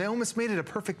 Susan. They almost made it a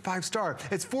perfect 5-star.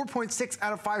 It's 4.6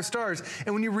 out of 5 stars.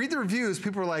 And when you read the reviews,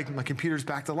 people are like, my computer's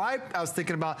back to life. I was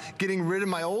thinking about getting rid of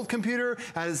my old computer.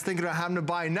 I was thinking about having to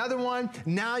buy another one.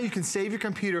 Now you can save your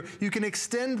computer. You can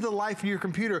extend the life of your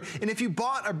computer. And if you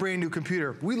bought a brand new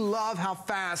computer, we love how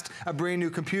fast a brand new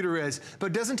computer is, but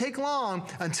it doesn't take long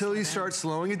until you start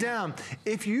slowing it down.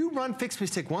 If you run Fix Me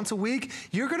Stick once a week,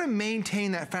 you're gonna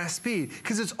maintain that fast speed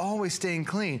because it's always staying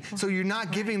clean. So you're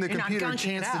not giving the computer a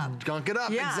chance to gunk it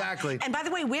up. Yeah. Exactly. And by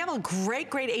the way, we have a great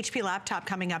HP laptop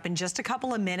coming up in just a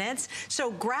couple of minutes.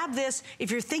 So grab this. If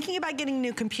you're thinking about getting a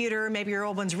new computer, maybe your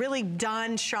old one's really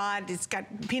done, shot, it's got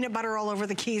peanut butter all over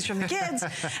the keys from the kids,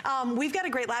 we've got a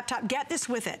great laptop. Get this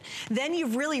with it. Then you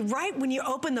really, right when you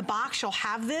open the box, you'll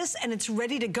have this and it's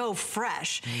ready to go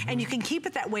fresh. And you can keep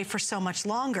it that way for so much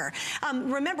longer.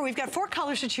 Remember, we've got 4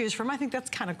 colors to choose from. I think that's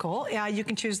kind of cool. You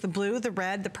can choose the blue, the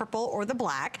red, the purple, or the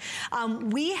black.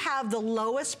 We have the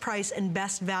lowest price and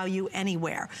best value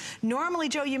anywhere. Normally,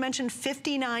 Joe, you mentioned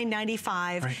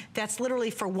 $59.95. Right. That's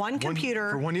literally for one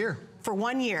computer. For 1 year. For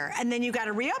 1 year, and then you got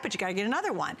to re-up it, you got to get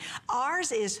another one.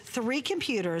 Ours is 3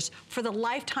 computers for the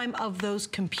lifetime of those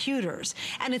computers.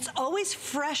 And it's always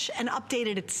fresh and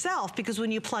updated itself because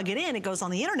when you plug it in, it goes on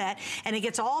the internet and it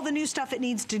gets all the new stuff it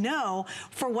needs to know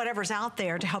for whatever's out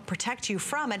there to help protect you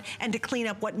from it and to clean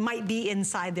up what might be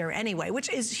inside there anyway, which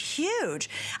is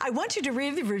huge. I want you to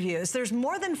read the reviews. There's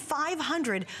more than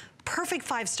 500 perfect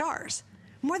 5 stars.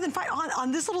 More than 5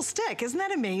 on this little stick. Isn't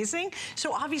that amazing?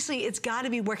 So obviously it's got to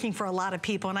be working for a lot of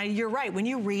people. And you're right, when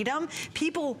you read them,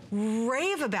 people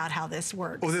rave about how this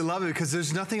works. Oh, they love it because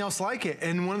there's nothing else like it.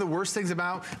 And one of the worst things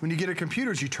about when you get a computer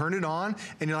is you turn it on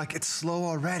and you're like, it's slow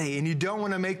already. And you don't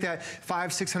want to make that $500,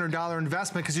 $600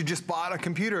 investment because you just bought a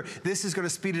computer. This is going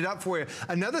to speed it up for you.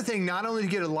 Another thing, not only do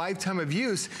you get a lifetime of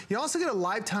use, you also get a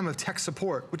lifetime of tech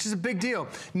support, which is a big deal.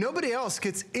 Nobody else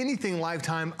gets anything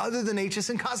lifetime other than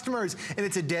HSN customers.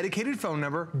 And it's a dedicated phone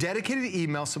number, dedicated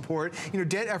email support,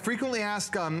 a frequently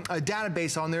asked a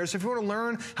database on there. So if you want to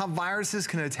learn how viruses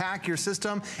can attack your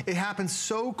system, it happens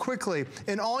so quickly.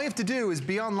 And all you have to do is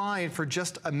be online for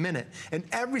just a minute. And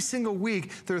every single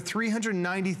week, there are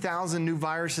 390,000 new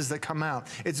viruses that come out.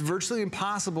 It's virtually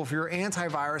impossible for your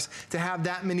antivirus to have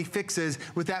that many fixes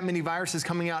with that many viruses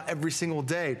coming out every single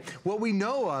day. What we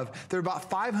know of, there are about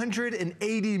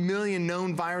 580 million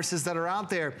known viruses that are out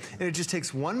there. And it just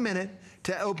takes 1 minute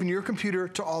to open your computer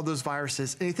to all those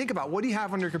viruses. And you think about, what do you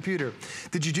have on your computer?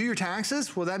 Did you do your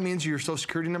taxes? Well, that means your social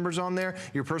security number's on there,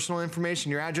 your personal information,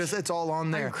 your address, it's all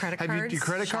on there. Your credit cards, your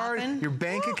credit card, your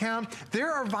bank Woo. account.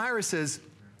 There are viruses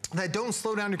that don't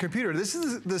slow down your computer. This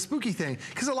is the spooky thing,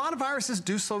 because a lot of viruses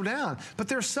do slow down, but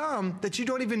there's some that you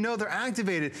don't even know they're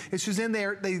activated. It's just in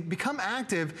there, they become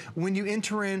active when you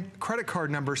enter in credit card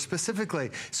numbers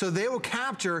specifically. So they will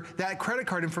capture that credit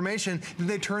card information, then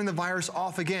they turn the virus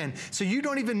off again. So you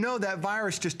don't even know that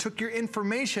virus just took your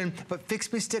information, but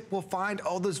Fix Me Stick will find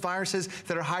all those viruses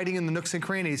that are hiding in the nooks and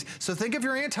crannies. So think of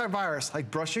your antivirus, like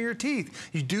brushing your teeth.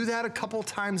 You do that a couple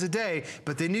times a day,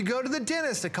 but then you go to the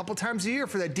dentist a couple times a year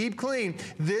for that deep clean.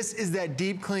 This is that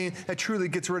deep clean that truly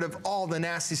gets rid of all the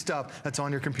nasty stuff that's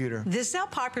on your computer. This is how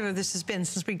popular this has been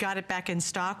since we got it back in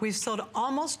stock. We've sold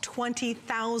almost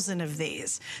 20,000 of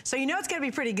these. So you know it's going to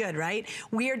be pretty good, right?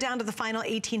 We are down to the final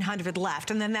 1,800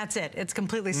 left, and then that's it. It's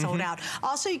completely sold out.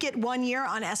 Also, you get 1 year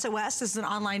on SOS. This is an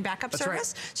online backup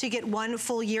service. Right. So you get 1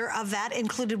 full year of that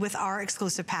included with our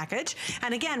exclusive package.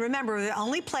 And again, remember, we're the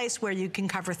only place where you can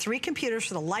cover 3 computers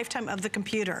for the lifetime of the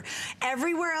computer.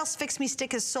 Everywhere else Fix Me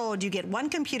Stick is sold, you get 1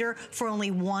 computer for only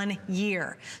 1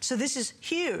 year. So this is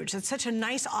huge. It's such a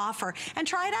nice offer. And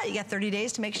try it out. You get 30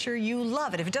 days to make sure you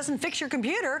love it. If it doesn't fix your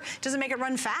computer, doesn't make it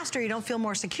run faster, you don't feel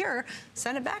more secure,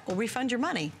 send it back. We'll refund your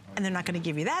money. And they're not going to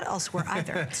give you that elsewhere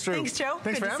either. That's true. Thanks, Joe.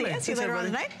 Thanks Good for to see having me. See you later on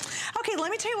tonight. Okay, let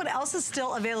me tell you what else is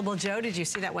still available. Joe, did you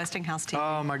see that Westinghouse TV?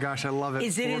 Oh my gosh, I love it.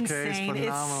 Is it 4K, insane?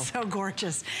 It's so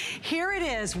gorgeous. Here it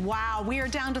is. Wow, we are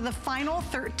down to the final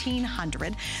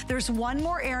 1,300. There's 1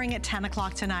 more airing at 10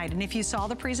 o'clock tonight. And if you saw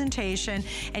the presentation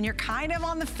and you're kind of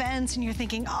on the fence and you're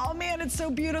thinking, oh man, it's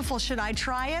so beautiful, should I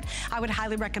try it? I would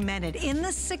highly recommend it. In the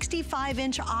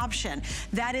 65-inch option,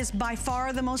 that is by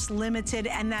far the most limited,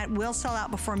 and that will sell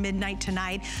out before midnight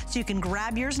tonight. So you can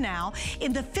grab yours now.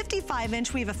 In the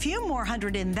 55-inch, we have a few more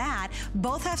hundred in that.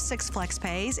 Both have 6 flex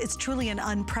pays. It's truly an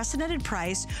unprecedented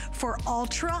price for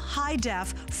ultra high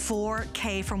def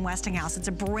 4K from Westinghouse. It's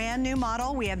a brand new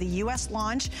model. We have the US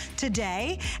launch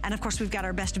today. And of course, we've got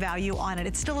our best value on it.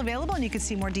 It's still available, and you can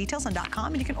see more details on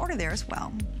 .com, and you can order there as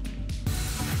well.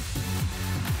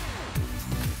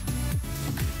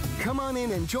 Come on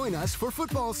in and join us for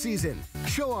football season.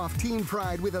 Show off team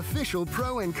pride with official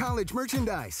pro and college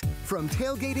merchandise, from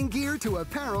tailgating gear to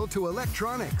apparel to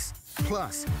electronics.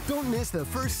 Plus, don't miss the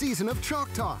first season of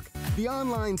Chalk Talk, the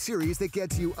online series that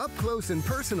gets you up close and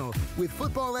personal with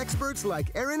football experts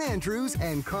like Erin Andrews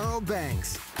and Carl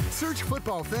Banks. Search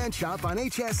Football Fan Shop on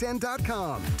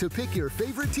hsn.com to pick your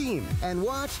favorite team and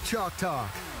watch Chalk Talk.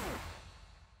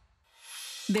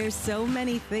 There's so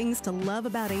many things to love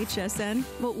about HSN,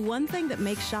 but one thing that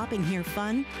makes shopping here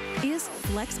fun is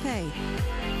FlexPay.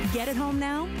 Get it home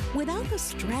now without the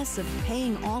stress of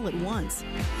paying all at once.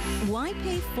 Why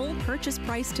pay full purchase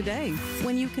price today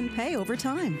when you can pay over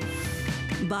time?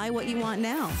 Buy what you want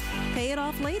now, pay it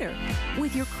off later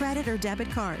with your credit or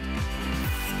debit card.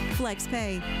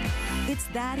 FlexPay. It's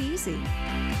that easy.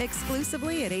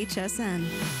 Exclusively at HSN.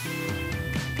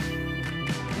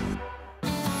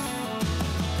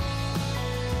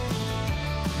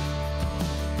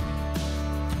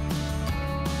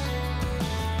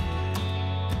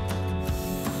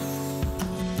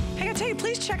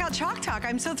 Please check out Chalk Talk.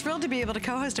 I'm so thrilled to be able to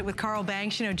co-host it with Carl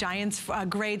Banks, you know, Giants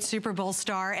great Super Bowl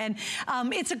star. And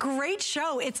it's a great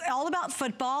show. It's all about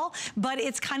football, but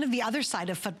it's kind of the other side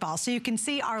of football. So you can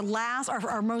see our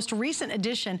most recent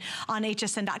edition on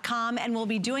hsn.com, and we'll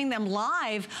be doing them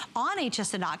live on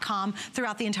hsn.com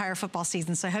throughout the entire football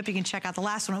season. So I hope you can check out the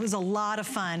last one. It was a lot of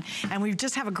fun, and we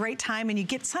just have a great time, and you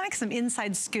get some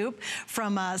inside scoop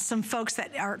from some folks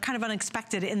that are kind of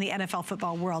unexpected in the NFL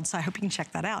football world. So I hope you can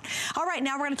check that out. All right,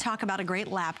 now we're going to talk about a great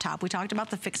laptop. We talked about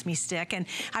the Fix Me Stick, and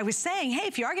I was saying, hey,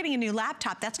 if you are getting a new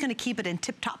laptop, that's going to keep it in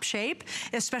tip-top shape,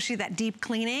 especially that deep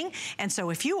cleaning. And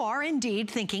so if you are indeed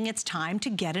thinking it's time to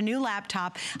get a new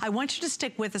laptop, I want you to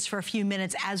stick with us for a few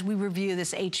minutes as we review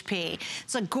this HP.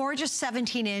 It's a gorgeous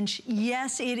 17-inch.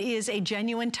 Yes, it is a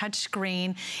genuine touch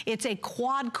screen. It's a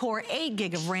quad-core 8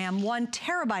 gig of RAM, 1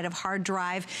 terabyte of hard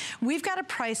drive. We've got a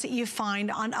price that you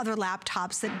find on other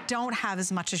laptops that don't have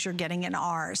as much as you're getting in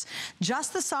ours.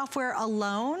 Just the software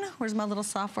alone, where's my little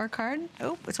software card?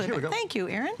 Oh, it's way back. Thank you,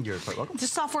 Aaron. You're quite welcome.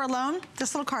 Just software alone,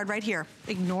 this little card right here.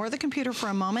 Ignore the computer for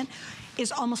a moment.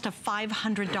 Is almost a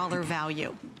 $500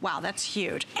 value. Wow, that's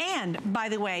huge. And by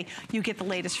the way, you get the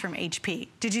latest from HP.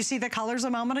 Did you see the colors a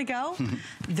moment ago?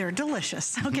 They're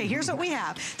delicious. Okay, here's what we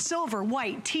have. Silver,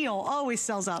 white, teal, always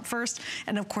sells out first.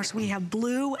 And of course we have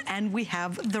blue and we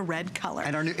have the red color.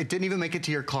 And it didn't even make it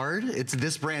to your card. It's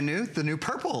this brand new, the new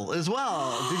purple as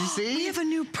well. Did you see? We have a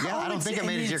new purple. Yeah, I don't think it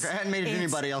made it to your card. It hadn't made it to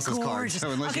anybody else's card.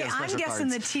 So unless you have special I'm guessing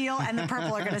cards. the teal and the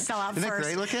purple are gonna sell out Isn't first.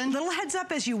 Isn't that great looking? Little heads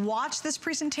up as you watch this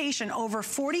presentation, over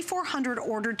 4,400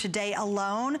 ordered today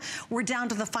alone. We're down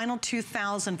to the final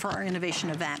 2,000 for our innovation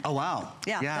event. Oh, wow.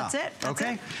 Yeah, that's it. That's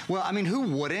okay. it. Well, I mean, who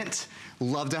wouldn't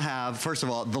love to have, first of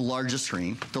all, the largest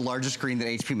screen that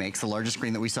HP makes, the largest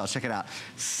screen that we sell. Check it out.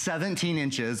 17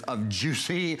 inches of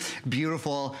juicy,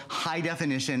 beautiful, high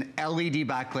definition LED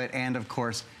backlit, and of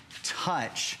course,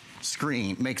 touch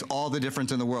screen makes all the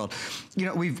difference in the world. You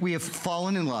know, we have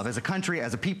fallen in love as a country,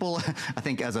 as a people, I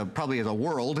think probably as a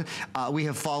world, we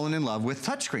have fallen in love with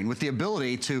touchscreen, with the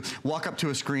ability to walk up to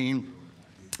a screen.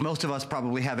 Most of us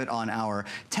probably have it on our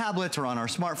tablets or on our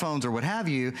smartphones or what have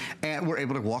you, and we're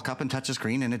able to walk up and touch a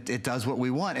screen and it does what we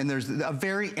want. And there's a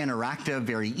very interactive,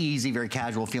 very easy, very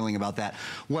casual feeling about that.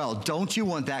 Well, don't you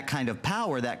want that kind of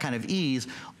power, that kind of ease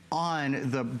on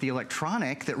the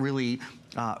electronic that really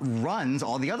runs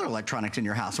all the other electronics in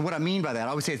your house? So what I mean by that, I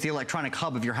always say it's the electronic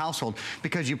hub of your household,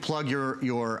 because you plug your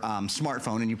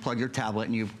smartphone and you plug your tablet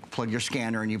and you plug your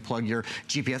scanner and you plug your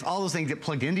GPS, all those things get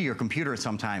plugged into your computer at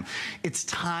some time. It's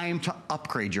time to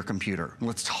upgrade your computer.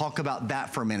 Let's talk about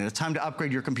that for a minute. It's time to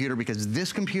upgrade your computer because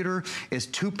this computer is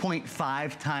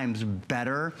 2.5 times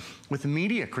better with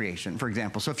media creation, for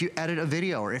example. So if you edit a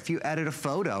video or if you edit a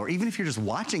photo, or even if you're just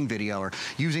watching video or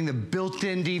using the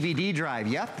built-in DVD drive,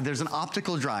 yep, there's an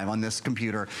optical drive on this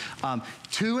computer.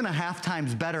 2.5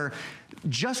 times better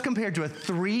just compared to a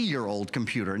 3-year-old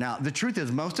computer. Now, the truth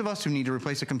is, most of us who need to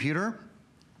replace a computer,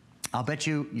 I'll bet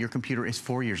you your computer is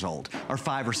 4 years old, or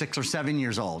 5 or 6 or 7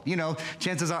 years old. You know,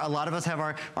 chances are a lot of us have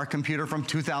our computer from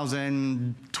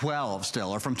 2012 still,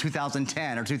 or from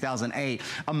 2010 or 2008.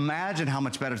 Imagine how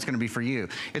much better it's gonna be for you.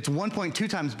 It's 1.2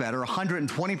 times better,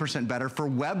 120% better for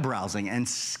web browsing and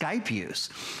Skype use.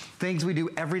 Things we do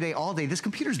every day, all day. This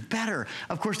computer's better.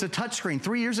 Of course, the touchscreen.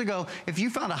 3 years ago, if you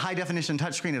found a high definition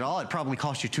touchscreen at all, it probably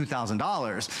cost you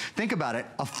 $2,000. Think about it.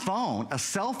 A phone, a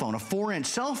cell phone, a 4-inch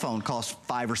cell phone costs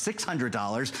 $500 or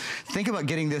 $600. Think about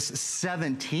getting this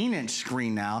 17-inch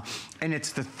screen now, and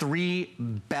it's the 3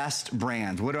 best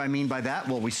brands. What do I mean by that?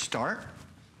 Well, we start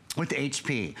with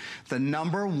HP, the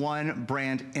 #1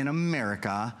 brand in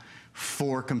America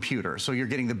for computers. So you're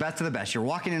getting the best of the best. You're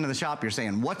walking into the shop, you're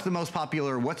saying, what's the most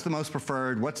popular, what's the most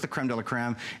preferred, what's the creme de la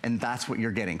creme, and that's what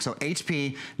you're getting. So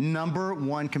HP,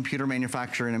 #1 computer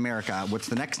manufacturer in America. What's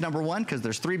the next #1? Because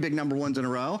there's 3 big #1s in a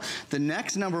row. The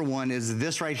next #1 is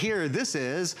this right here. This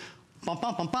is, bum,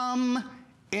 bum, bum, bum,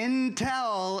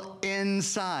 Intel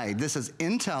Inside. This is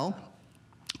Intel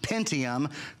Pentium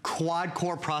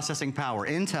quad-core processing power.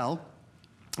 Intel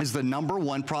is the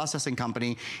 #1 processing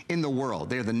company in the world.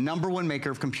 They're the #1 maker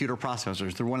of computer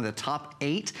processors. They're one of the top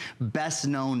 8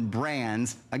 best-known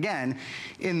brands, again,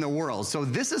 in the world. So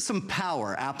this is some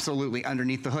power, absolutely,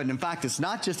 underneath the hood. And in fact, it's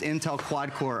not just Intel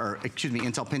quad-core, or excuse me,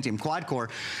 Intel Pentium quad-core.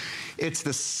 It's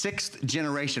the 6th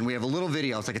generation. We have a little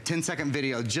video, it's like a 10-second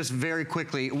video, just very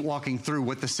quickly walking through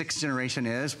what the 6th generation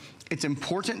is. It's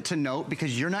important to note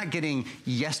because you're not getting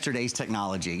yesterday's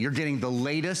technology. You're getting the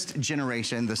latest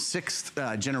generation, the 6th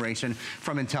generation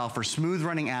from Intel for smooth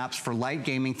running apps, for light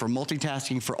gaming, for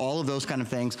multitasking, for all of those kind of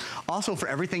things. Also for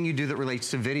everything you do that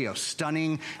relates to video.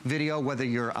 Stunning video, whether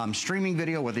you're streaming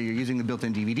video, whether you're using the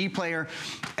built-in DVD player.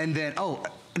 And then,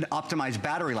 an optimized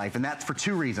battery life, and that's for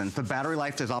 2 reasons. The battery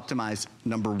life is optimized,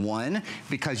 #1,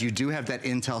 because you do have that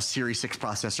Intel Series 6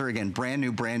 processor. Again, brand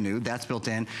new, that's built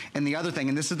in. And the other thing,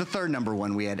 and this is the third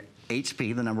 #1, we had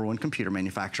HP, the #1 computer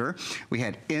manufacturer. We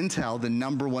had Intel, the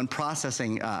 #1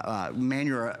 processing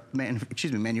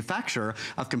manufacturer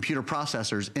of computer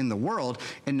processors in the world.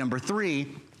 And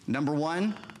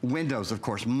 #1, Windows, of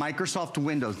course. Microsoft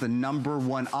Windows, the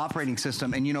 #1 operating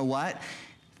system. And you know what?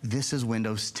 This is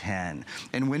Windows 10.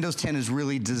 And Windows 10 is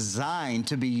really designed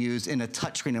to be used in a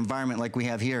touchscreen environment like we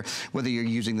have here, whether you're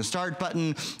using the Start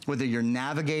button, whether you're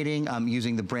navigating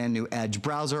using the brand new Edge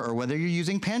browser, or whether you're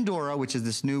using Pandora, which is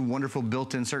this new wonderful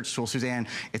built-in search tool. Suzanne,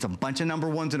 it's a bunch of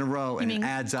 #1s in a row, and it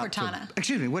adds up to...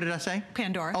 Excuse me, what did I say?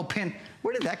 Pandora. Oh,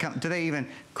 where did that come? Do they even...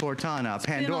 Cortana,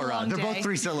 Pandora. They're both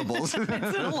 3 syllables. It's been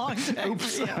a long day.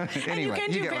 Oops. Anyway, and you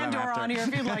can do Pandora on here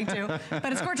if you'd like to,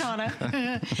 but it's Cortana,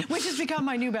 which has become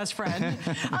my new best friend. And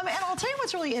I'll tell you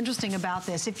what's really interesting about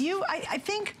this. I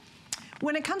think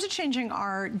when it comes to changing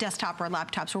our desktop or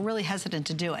laptops, we're really hesitant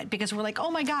to do it because we're like, oh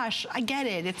my gosh, I get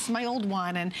it. It's my old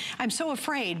one and I'm so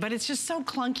afraid, but it's just so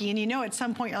clunky. And you know, at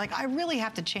some point you're like, I really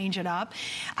have to change it up.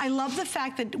 I love the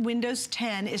fact that Windows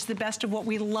 10 is the best of what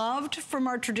we loved from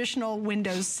our traditional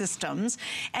Windows systems,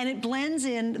 and it blends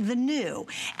in the new.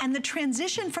 And the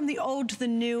transition from the old to the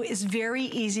new is very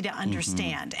easy to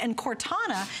understand. And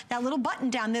Cortana, that little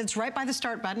button down there that's right by the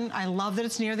Start button, I love that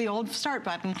it's near the old Start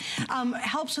button,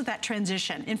 helps with that transition.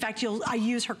 In fact, I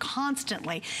use her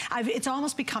constantly. It's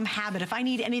almost become habit. If I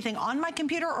need anything on my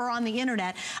computer or on the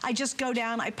internet, I just go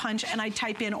down, I punch, and I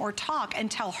type in or talk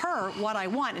and tell her what I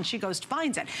want, and she goes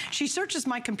finds it. She searches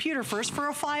my computer first for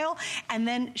a file, and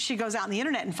then she goes out on the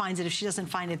internet and finds it if she doesn't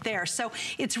find it there. So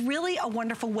it's really a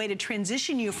wonderful way to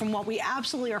transition you from what we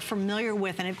absolutely are familiar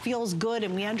with, and it feels good,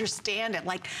 and we understand it.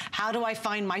 Like, how do I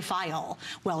find my file?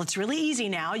 Well, it's really easy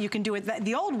now. You can do it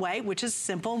the old way, which is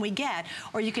simple and we get,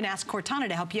 or you can ask Cortana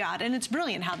to help you out, and it's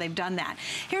brilliant how they've done that.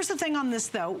 Here's the thing on this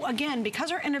though, again,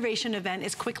 because our innovation event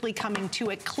is quickly coming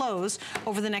to a close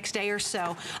over the next day or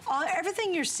so,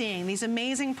 everything you're seeing, these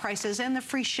amazing prices and the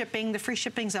free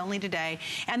shipping's only today,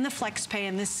 and the flex pay,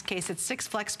 in this case it's 6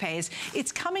 flex pays,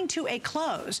 it's coming to a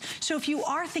close. So if you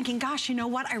are thinking, gosh, you know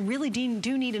what, I really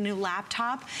do need a new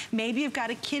laptop, maybe you've got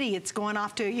a kiddie, it's going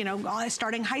off to, you know,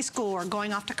 starting high school or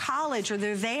going off to college, or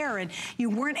they're there and you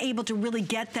weren't able to really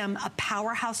get them a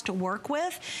powerhouse to work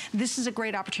with, this is a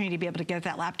great opportunity to be able to get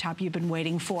that laptop you've been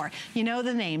waiting for. You know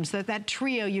the names, that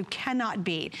trio you cannot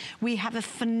beat. We have a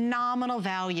phenomenal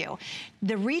value.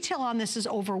 The retail on this is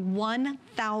over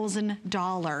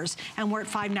 $1,000, and we're at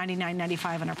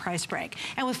 $599.95 on our price break.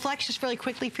 And with Flex, just really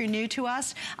quickly, if you're new to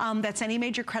us, that's any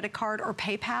major credit card or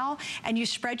PayPal, and you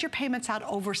spread your payments out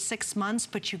over 6 months,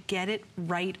 but you get it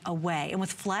right away. And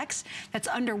with Flex, that's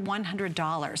under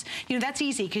 $100. You know, that's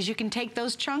easy because you can take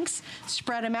those chunks,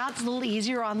 spread them out. It's a little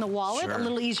easier on the wallet, a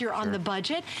little easier on the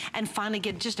budget, and finally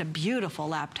get just a beautiful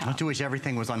laptop. Don't you wish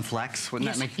everything was on Flex?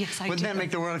 Wouldn't that make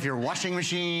the world, if your washing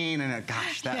machine and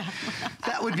gosh,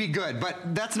 that would be good.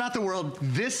 But that's not the world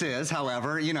this is,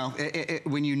 however. You know,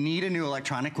 when you need a new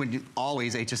electronic,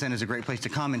 always HSN is a great place to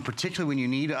come, and particularly when you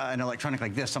need an electronic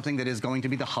like this, something that is going to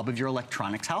be the hub of your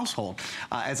electronics household.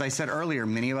 As I said earlier,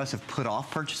 many of us have put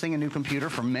off purchasing a new computer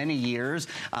for many years.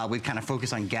 We've kind of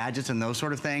focused on gadgets and those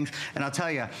sort of things. And I'll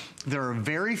tell you, there are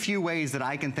very few ways that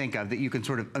I can think of that you can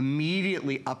sort of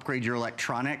immediately upgrade your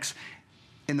electronics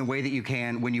in the way that you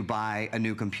can when you buy a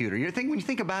new computer. When you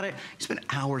think about it, you spend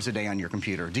hours a day on your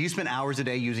computer. Do you spend hours a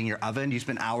day using your oven? Do you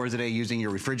spend hours a day using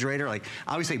your refrigerator? Like,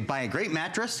 I always say buy a great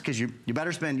mattress, because you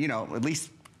better spend, you know, at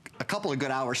least a couple of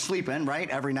good hours sleeping, right,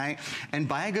 every night, and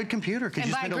buy a good computer because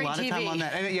you spend a lot of time on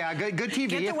that. And yeah, good TV.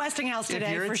 Get the Westinghouse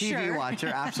today, for sure. If you're a TV watcher,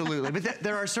 absolutely. But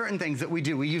there are certain things that we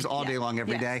do. We use all day long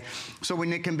every day. So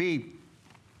when it can be,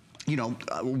 you know,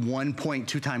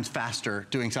 1.2 times faster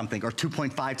doing something or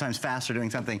 2.5 times faster doing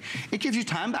something, it gives you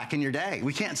time back in your day.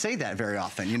 We can't say that very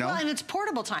often, you know? Well, and it's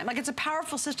portable time. Like, it's a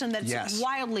powerful system that's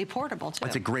wildly portable, too.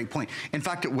 That's a great point. In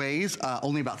fact, it weighs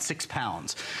only about 6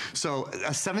 pounds. So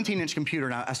a 17-inch computer,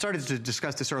 now I started to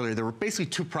discuss this earlier, there were basically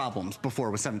 2 problems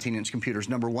before with 17-inch computers.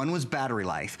 Number 1 was battery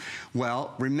life.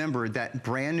 Well, remember that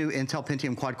brand new Intel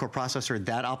Pentium quad-core processor,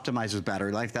 that optimizes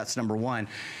battery life. That's number 1.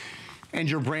 And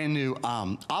your brand new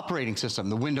operating system,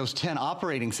 the Windows 10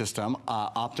 operating system,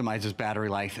 optimizes battery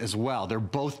life as well. They're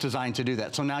both designed to do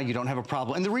that. So now you don't have a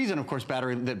problem. And the reason, of course,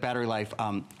 battery life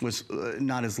was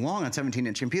not as long on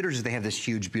 17-inch computers is they have this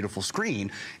huge, beautiful screen,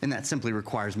 and that simply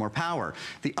requires more power.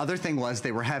 The other thing was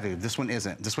they were heavy. This one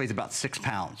isn't. This weighs about 6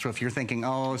 pounds. So if you're thinking,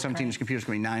 oh, 17-inch computer's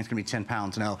gonna be 9, it's gonna be 10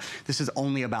 pounds. No, this is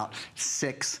only about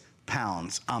 6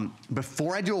 pounds.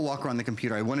 Before I do a walk around the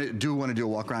computer, I want to do a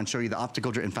walk around, show you the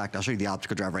optical drive. In fact, I'll show you the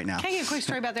optical drive right now. Can I give a quick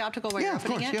story about the optical while you're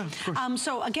opening it? Yeah, of course.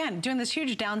 So again, doing this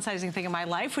huge downsizing thing in my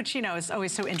life, which, you know, is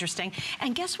always so interesting.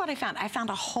 And guess what I found? I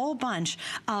found a whole bunch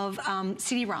of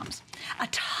CD-ROMs. A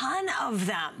ton of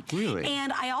them. Really?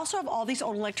 And I also have all these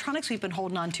old electronics we've been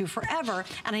holding on to forever,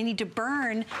 and I need to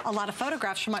burn a lot of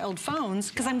photographs from my old phones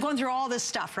because I'm going through all this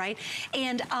stuff, right?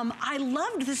 And I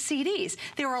loved the CDs.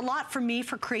 They were a lot for me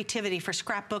for creativity, for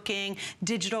scrapbooking,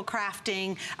 digital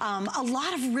crafting, a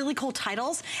lot of really cool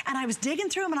titles. And I was digging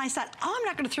through them and I thought, oh, I'm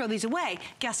not gonna throw these away.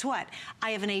 Guess what? I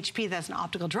have an HP that's an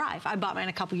optical drive. I bought mine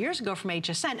a couple years ago from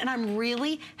HSN, and I'm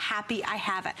really happy I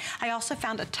have it. I also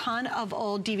found a ton of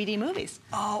old DVD movies.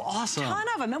 Oh, awesome. A ton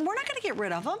of them, and we're not gonna get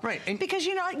rid of them. Right. Because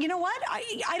you know what?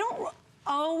 I don't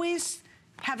always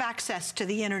have access to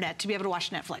the internet to be able to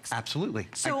watch Netflix. Absolutely.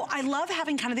 So I love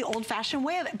having kind of the old-fashioned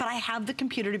way of it, but I have the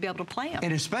computer to be able to play them.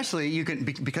 And especially, you can,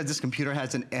 because this computer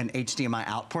has an HDMI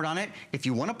out port on it, if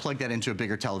you want to plug that into a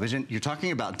bigger television, you're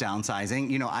talking about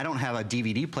downsizing. You know, I don't have a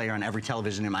DVD player on every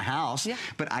television in my house,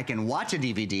 but I can watch a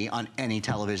DVD on any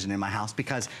television in my house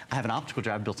because I have an optical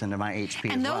drive built into my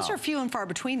HP and as those are few and far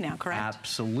between now, correct?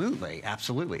 Absolutely,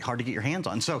 absolutely. Hard to get your hands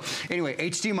on. So anyway,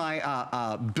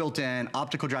 HDMI built in,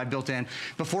 optical drive built in.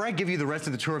 Before I give you the rest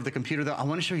of the tour of the computer, though, I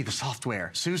want to show you the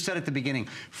software. Sue said at the beginning,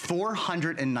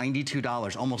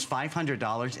 $492, almost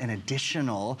 $500 in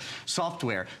additional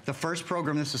software. The first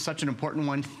program, this is such an important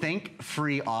one, Think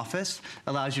Free Office,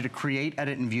 allows you to create,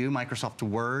 edit, and view Microsoft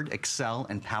Word, Excel,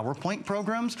 and PowerPoint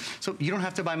programs. So you don't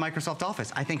have to buy Microsoft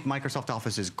Office. I think Microsoft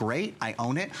Office is great. I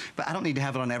own it, but I don't need to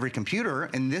have it on every computer.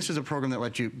 And this is a program that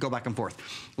lets you go back and forth.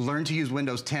 Learn to use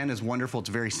Windows 10 is wonderful. It's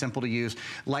very simple to use.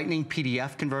 Lightning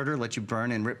PDF Converter lets you burn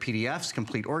and rip PDFs,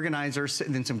 complete organizers,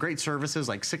 and then some great services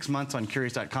like 6 months on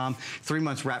Curious.com, 3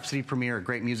 months Rhapsody Premiere, a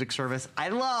great music service. I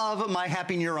love My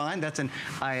Happy Neuron. That's an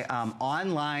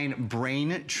online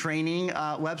brain training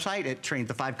website. It trains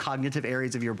the 5 cognitive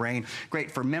areas of your brain.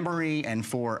 Great for memory and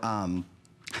for, I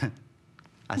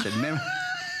said memory.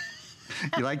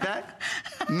 You like that?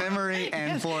 Memory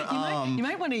and for you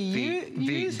might want to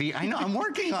use. I know, I'm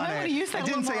working on it. Use that I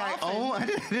didn't say I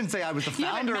didn't say I was the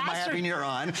founder of My Happy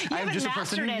Neuron. I'm just a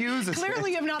person who uses it.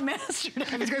 Clearly, you have not mastered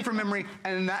it. It's great for memory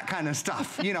and that kind of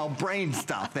stuff. You know, brain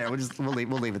stuff. There, we'll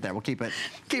leave it there. We'll keep it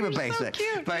basic. So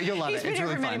cute. But you'll love it. It's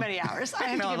really fun. Many hours. I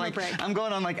have to give him a break. I'm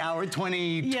going on like hour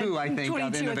 22, I think,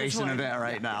 of innovation event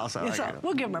right now. So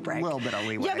we'll give him a break. A little bit of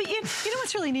leeway. Yeah, but you know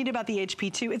what's really neat about the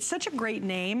HP too? It's such a great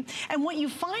name, and what you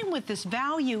find with this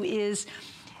value is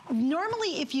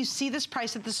normally if you see this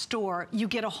price at the store, you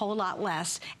get a whole lot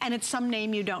less, and it's some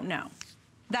name you don't know.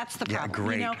 That's the problem. Yeah,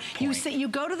 great you know, point. you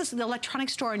go to the electronic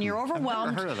store and you're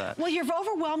overwhelmed. I've never heard of that. Well, you're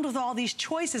overwhelmed with all these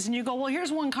choices, and you go, well,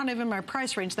 here's one kind of in my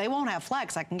price range. They won't have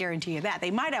Flex, I can guarantee you that. They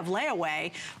might have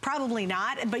layaway, probably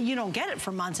not, but you don't get it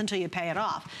for months until you pay it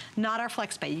off. Not our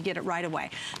Flex Pay, you get it right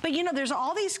away. But you know, there's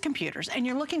all these computers, and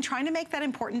you're trying to make that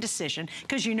important decision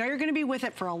because you know you're gonna be with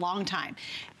it for a long time.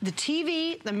 The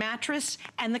TV, the mattress,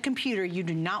 and the computer, you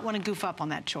do not want to goof up on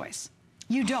that choice.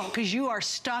 You don't, because you are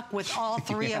stuck with all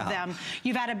 3 of them.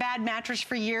 You've had a bad mattress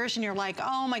for years, and you're like,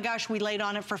 oh my gosh, we laid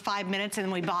on it for 5 minutes and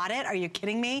then we bought it. Are you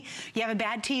kidding me? You have a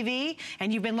bad TV,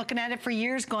 and you've been looking at it for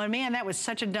years going, man, that was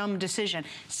such a dumb decision.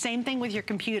 Same thing with your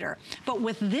computer. But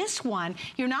with this one,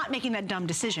 you're not making that dumb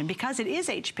decision because it is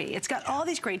HP. It's got all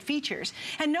these great features.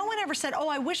 And no one ever said, oh,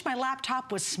 I wish my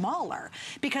laptop was smaller,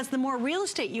 because the more real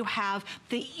estate you have,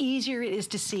 the easier it is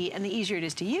to see and the easier it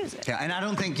is to use it. Yeah, and I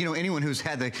don't think, you know, anyone who's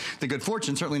had the good fortune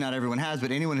fortune, certainly not everyone has,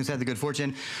 but anyone who's had the good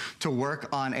fortune to work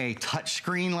on a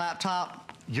touchscreen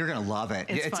laptop, you're gonna love it.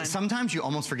 It's fun. Sometimes you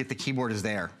almost forget the keyboard is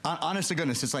there. Honest to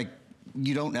goodness, it's like,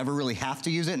 you don't ever really have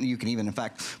to use it, and you can even, in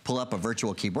fact, pull up a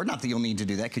virtual keyboard. Not that you'll need to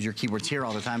do that because your keyboard's here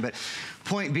all the time, but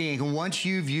point being, once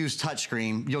you've used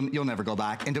touchscreen, you'll never go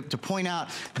back. And to point out,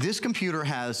 this computer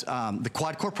has the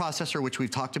quad-core processor, which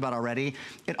we've talked about already.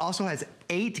 It also has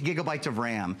 8 gigabytes of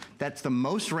RAM. That's the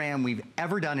most RAM we've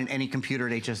ever done in any computer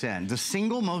at HSN. The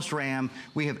single most RAM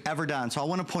we have ever done. So I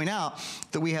want to point out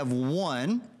that we have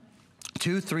 1,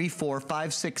 2, 3, 4,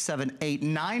 5, 6, 7, 8,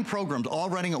 9 programs all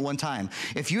running at one time.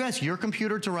 If you ask your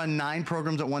computer to run 9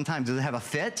 programs at one time, does it have a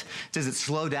fit? Does it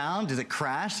slow down? Does it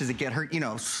crash? Does it get hurt,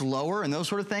 slower and those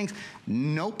sort of things?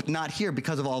 Nope, not here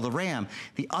because of all the RAM.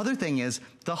 The other thing is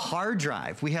the hard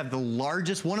drive. We have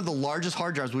one of the largest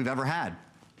hard drives we've ever had.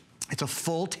 It's a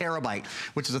full terabyte,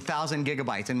 which is 1,000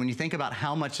 gigabytes. And when you think about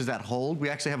how much does that hold, we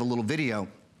actually have a little video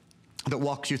that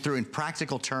walks you through in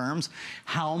practical terms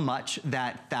how much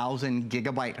that 1,000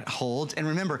 gigabyte holds. And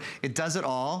remember, it does it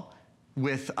all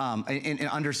with in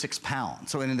under 6 pounds.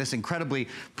 So in this incredibly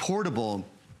portable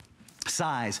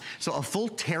size. So a full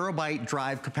terabyte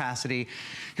drive capacity.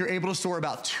 You're able to store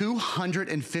about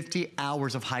 250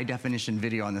 hours of high definition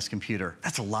video on this computer.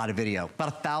 That's a lot of video.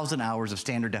 About 1,000 hours of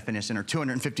standard definition or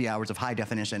 250 hours of high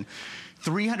definition.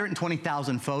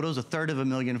 320,000 photos, 1/3 of a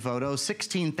million photos,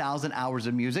 16,000 hours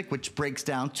of music, which breaks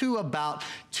down to about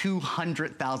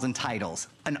 200,000 titles.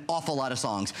 An awful lot of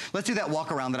songs. Let's do that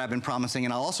walk around that I've been promising,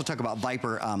 and I'll also talk about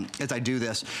Viper as I do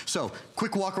this. So,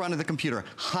 quick walk around of the computer.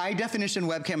 High definition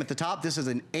webcam at the top. This is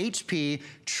an HP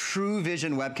True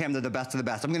Vision webcam. They're the best of the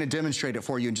best. I'm gonna demonstrate it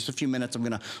for you in just a few minutes. I'm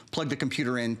gonna plug the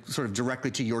computer in sort of directly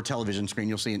to your television screen.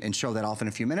 You'll see and show that off in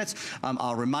a few minutes.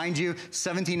 I'll remind you,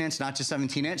 17-inch, not just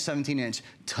 17-inch, 17-inch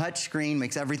touch screen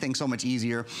makes everything so much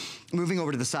easier. Moving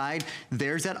over to the side,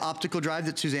 there's that optical drive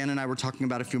that Suzanne and I were talking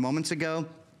about a few moments ago.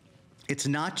 It's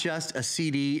not just a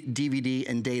CD, DVD,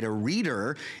 and data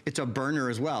reader, it's a burner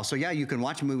as well. So yeah, you can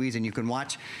watch movies and you can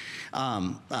watch,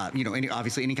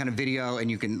 obviously any kind of video,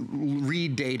 and you can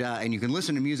read data and you can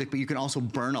listen to music, but you can also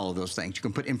burn all of those things. You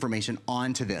can put information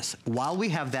onto this. While we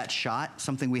have that shot,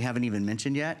 something we haven't even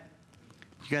mentioned yet,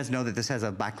 you guys know that this has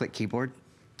a backlit keyboard?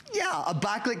 Yeah, a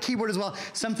backlit keyboard as well.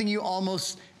 Something you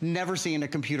almost never see in a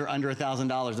computer under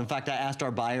 $1,000. In fact, I asked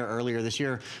our buyer earlier this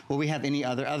year, will we have any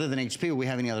other than HP, will we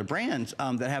have any other brands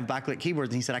that have backlit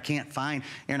keyboards? And he said, I can't find,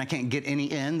 Aaron, I can't get any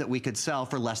in that we could sell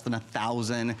for less than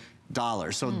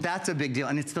 $1,000. So that's a big deal.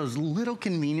 And it's those little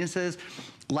conveniences,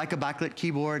 like a backlit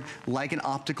keyboard, like an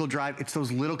optical drive. It's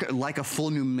those little, like a full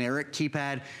numeric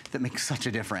keypad that makes such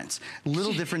a difference.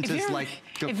 Little differences like...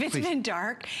 If it's been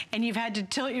dark and you've had to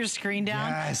tilt your screen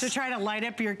down to try to light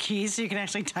up your keys so you can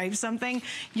actually type something,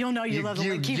 you'll know you love the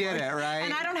little keyboard. You get it, right?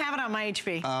 And I don't have it on my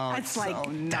HP. Oh, it's like,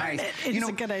 so nice. It's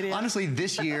a good idea. Honestly,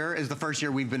 this year is the first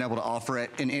year we've been able to offer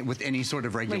it with any sort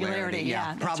of regularity.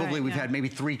 Yeah, probably we've had maybe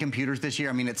 3 computers this year.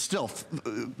 I mean, it's still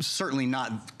certainly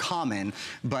not common,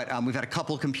 but we've had a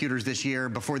couple computers this year.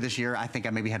 Before this year, I think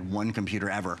I maybe had 1 computer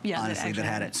ever, honestly, that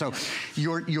had it. So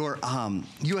your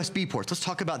USB ports, let's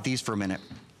talk about these for a minute.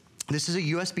 This is a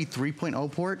USB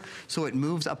 3.0 port, so it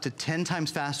moves up to 10 times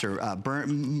faster,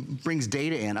 brings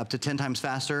data in up to 10 times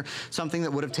faster. Something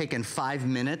that would have taken 5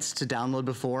 minutes to download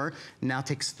before now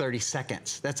takes 30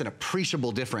 seconds. That's an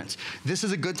appreciable difference. This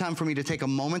is a good time for me to take a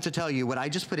moment to tell you what I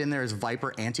just put in there is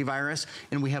Viper antivirus,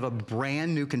 and we have a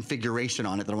brand new configuration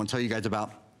on it that I want to tell you guys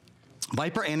about.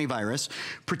 Viper Antivirus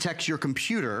protects your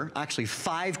computer, actually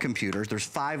 5 computers, there's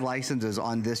 5 licenses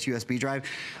on this USB drive,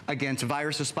 against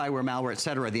viruses, spyware, malware,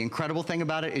 etc. The incredible thing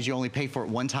about it is you only pay for it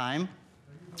one time,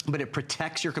 but it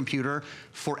protects your computer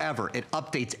forever. It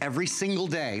updates every single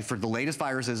day for the latest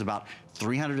viruses. About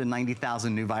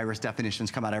 390,000 new virus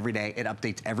definitions come out every day. It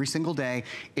updates every single day.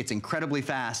 It's incredibly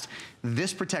fast.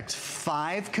 This protects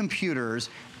 5 computers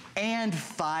and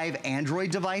 5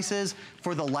 Android devices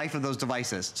for the life of those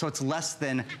devices. So it's less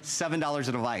than $7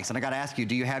 a device. And I gotta ask you,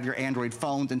 do you have your Android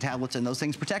phones and tablets and those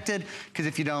things protected? Because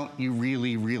if you don't, you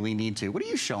really, really need to. What are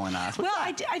you showing us? Well,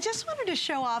 I just wanted to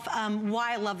show off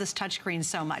why I love this touchscreen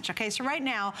so much. Okay, so right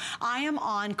now, I am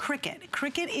on Cricut.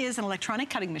 Cricut is an electronic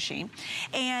cutting machine,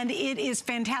 and it is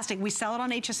fantastic. We sell it on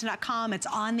hsn.com. It's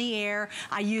on the air.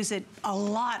 I use it a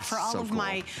lot for all of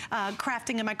my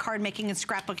crafting and my card making and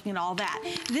scrapbooking and all that.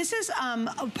 This is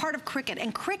a part of Cricut,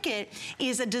 and Cricut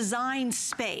is a design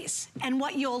space. And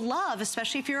what you'll love,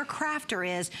 especially if you're a crafter,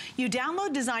 is you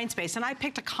download Design Space, and I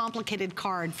picked a complicated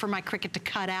card for my Cricut to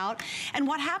cut out. And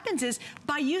what happens is,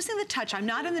 by using the touch, I'm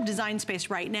not in the Design Space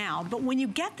right now, but when you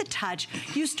get the touch,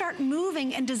 you start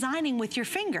moving and designing with your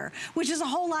finger, which is a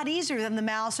whole lot easier than the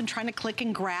mouse and trying to click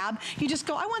and grab. You just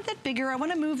go, I want that bigger, I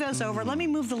want to move those over, let me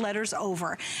move the letters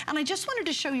over. And I just wanted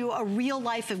to show you a real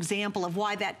life example of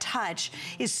why that touch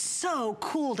is so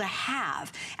cool to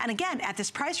have. And again, at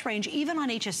this price range, even on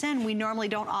HSN, we normally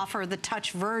don't offer the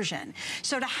touch version.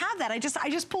 So to have that, I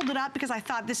just pulled it up because I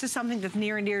thought this is something that's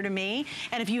near and dear to me.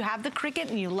 And if you have the Cricut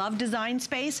and you love Design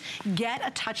Space, get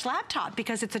a touch laptop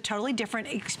because it's a totally different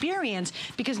experience,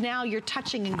 because now you're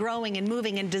touching and growing and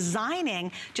moving and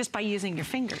designing just by using your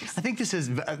fingers. I think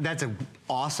that's an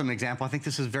awesome example. I think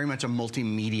this is very much a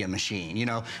multimedia machine. You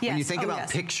know, when you think about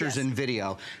pictures and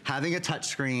video, having a touch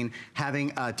screen,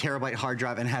 having a terabyte hard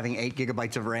drive, and having 8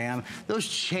 gigabytes of RAM, those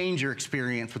change your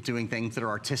experience with doing things that are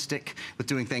artistic, with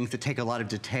doing things that take a lot of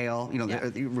detail, you know,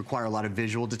 that require a lot of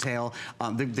visual detail.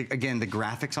 Again, the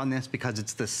graphics on this, because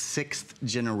it's the 6th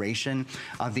generation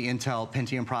of the Intel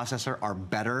Pentium processor, are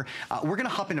better. We're gonna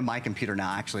hop into my computer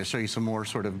now, actually, to show you some more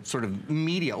sort of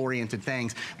media-oriented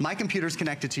things. My computer's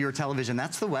connected to your television.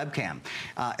 That's the webcam.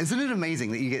 Isn't it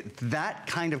amazing that you get that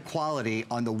kind of quality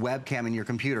on the webcam in your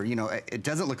computer? You know, it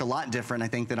doesn't look a lot different, I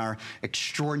think, than our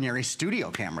extraordinary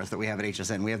studio cameras that we have at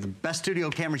HSN. We have the best studio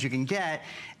cameras you can get,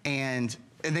 and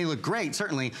they look great,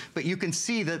 certainly, but you can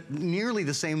see that nearly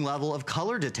the same level of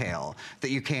color detail that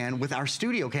you can with our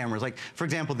studio cameras. Like, for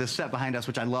example, this set behind us,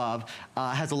 which I love,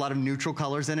 has a lot of neutral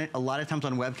colors in it. A lot of times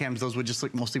on webcams, those would just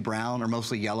look mostly brown or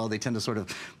mostly yellow. They tend to sort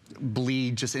of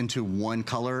bleed just into one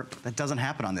color. That doesn't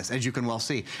happen on this, as you can well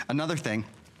see. Another thing,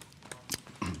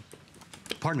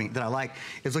 pardon me, that I like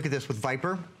is, look at this with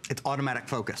Viper. It's automatic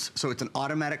focus. So it's an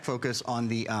automatic focus on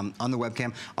the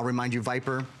webcam. I'll remind you,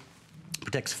 Viper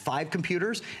protects 5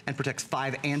 computers and protects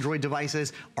 5 Android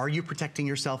devices. Are you protecting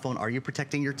your cell phone? Are you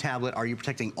protecting your tablet? Are you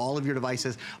protecting all of your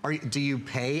devices? Do you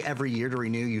pay every year to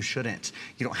renew? You shouldn't.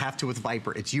 You don't have to with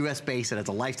Viper. It's US-based, it has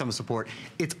a lifetime of support.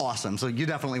 It's awesome. So you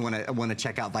definitely want to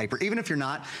check out Viper. Even if you're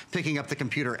not picking up the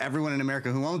computer, everyone in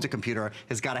America who owns a computer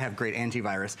has got to have great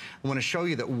antivirus. I want to show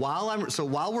you that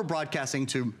while we're broadcasting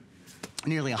to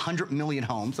nearly 100 million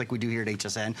homes like we do here at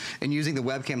HSN, and using the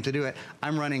webcam to do it,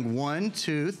 I'm running 1,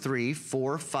 2, 3,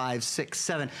 4, 5, 6,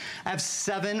 7. I have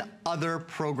 7 other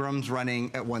programs running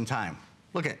at one time.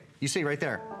 Look at, you see right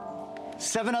there.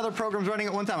 7 other programs running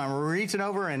at one time. I'm reaching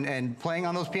over and playing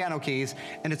on those piano keys,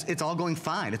 and it's all going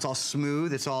fine. It's all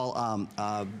smooth. It's all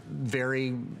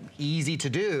very easy to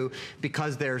do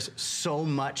because there's so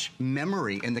much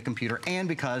memory in the computer and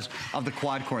because of the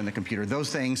quad core in the computer.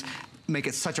 Those things make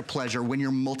it such a pleasure when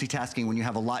you're multitasking, when you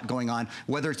have a lot going on,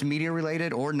 whether it's media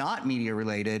related or not media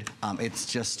related. It's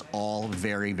just all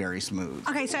very, very smooth.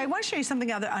 Okay, so I want to show you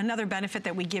something another benefit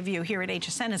that we give you here at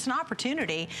HSN. It's an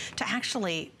opportunity to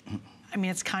actually, I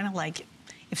mean, it's kind of like,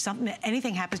 if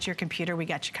anything happens to your computer, we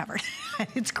got you covered.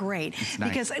 It's great. It's nice.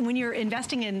 Because when you're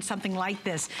investing in something like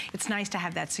this, it's nice to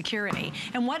have that security.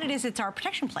 And what it is, it's our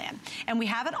protection plan. And we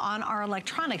have it on our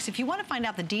electronics. If you want to find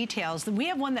out the details, we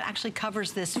have one that actually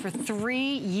covers this for 3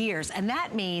 years. And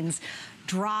that means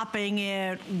dropping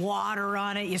it, water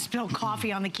on it, you spill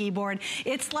coffee on the keyboard.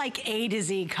 It's like A to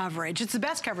Z coverage. It's the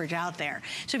best coverage out there.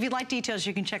 So if you'd like details,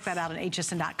 you can check that out at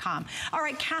hsn.com. All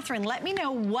right, Catherine, let me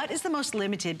know what is the most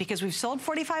limited, because we've sold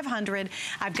 4,500.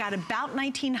 I've got about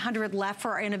 1,900 left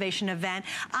for our innovation event.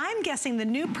 I'm guessing the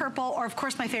new purple, or of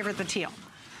course my favorite, the teal.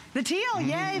 The teal,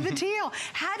 yay, the teal.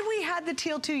 Had we had the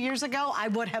teal 2 years ago, I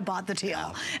would have bought the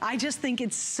teal. I just think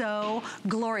it's so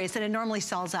glorious, and it normally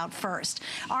sells out first.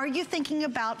 Are you thinking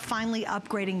about finally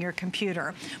upgrading your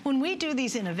computer? When we do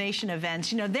these innovation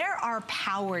events, you know, there are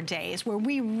power days where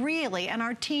we really, and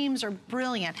our teams are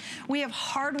brilliant, we have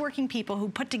hardworking people who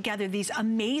put together these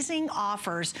amazing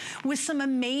offers with some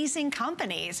amazing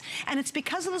companies. And it's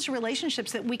because of those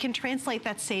relationships that we can translate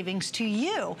that savings to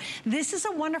you. This is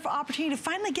a wonderful opportunity to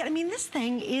finally get, I mean, this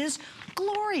thing is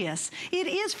glorious. It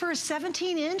is for a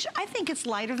 17-inch. I think it's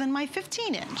lighter than my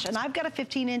 15-inch, and I've got a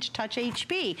 15-inch Touch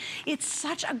HP. It's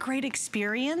such a great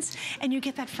experience, and you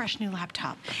get that fresh new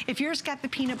laptop. If yours got the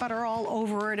peanut butter all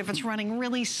over it, if it's running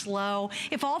really slow,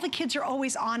 if all the kids are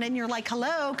always on it and you're like,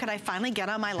 hello, could I finally get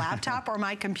on my laptop or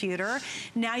my computer?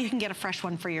 Now you can get a fresh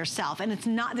one for yourself, and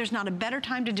there's not a better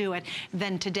time to do it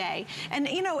than today. And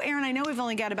you know, Aaron, I know we've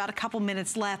only got about a couple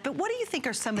minutes left, but what do you think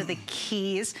are some of the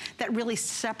keys touches that really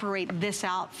separate this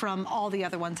out from all the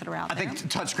other ones that are out there? I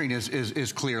think touchscreen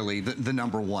is clearly the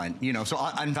number one. You know, so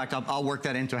in fact, I'll work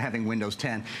that into having Windows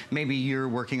 10. Maybe you're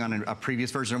working on a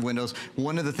previous version of Windows.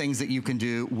 One of the things that you can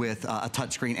do with a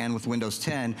touchscreen and with Windows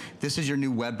 10, this is your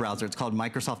new web browser. It's called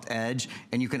Microsoft Edge,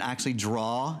 and you can actually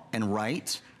draw and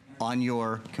write on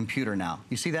your computer now.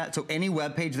 You see that? So any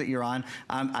web page that you're on,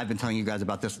 I've been telling you guys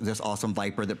about this awesome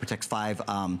Viper that protects 5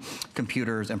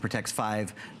 computers and protects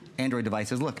 5 Android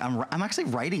devices. Look, I'm actually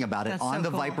writing about it on the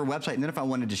Viper website, and then if I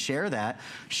wanted to share that,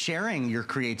 sharing your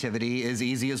creativity is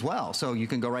easy as well. So you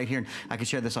can go right here, and I can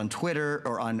share this on Twitter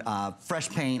or on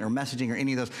FreshPaint or messaging or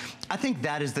any of those. I think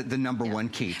that is the number one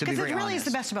key, to be very honest. Because it really is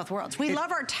the best of both worlds. We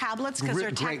love our tablets because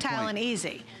they're tactile and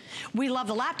easy. We love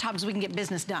the laptops because we can get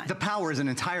business done. The power is an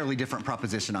entirely different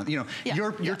proposition.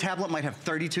 Your tablet might have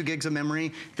 32 gigs of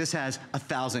memory. This has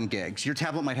 1,000 gigs. Your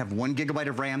tablet might have 1 gigabyte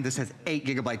of RAM. This has 8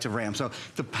 gigabytes of RAM. So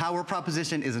the power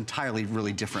proposition is entirely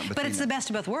really different. But it's the best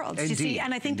of both worlds, you see,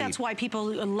 and I think that's why people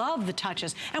love the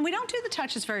touches. And we don't do the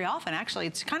touches very often, actually.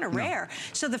 It's kind of rare.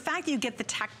 So the fact that you get the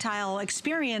tactile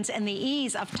experience and the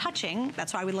ease of touching,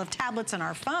 that's why we love tablets and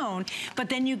our phone, but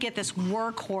then you get this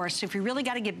workhorse. If you really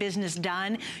got to get business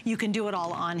done, you can do it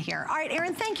all on here. All right,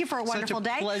 Aaron, thank you for a wonderful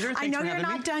day. Such a pleasure. I know you're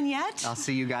not done yet. I'll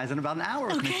see you guys in about an hour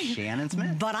with Ms. Shannon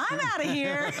Smith. But I'm out of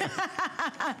here.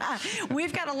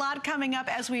 We've got a lot coming up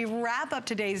as we wrap up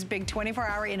today's big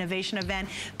 24-hour innovation event.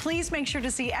 Please make sure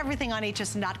to see everything on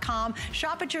hsn.com.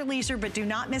 Shop at your leisure, but do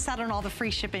not miss out on all the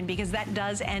free shipping because that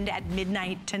does end at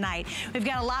midnight tonight. We've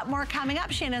got a lot more coming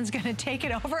up. Shannon's going to take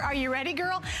it over. Are you ready,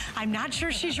 girl? I'm not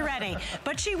sure she's ready,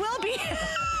 but she will be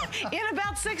in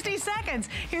about 60 seconds.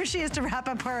 Here she is to wrap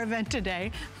up our event today.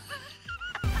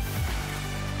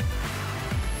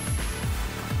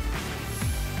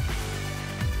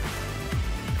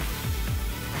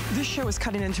 This show is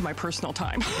cutting into my personal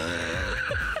time.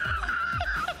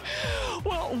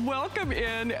 Well, welcome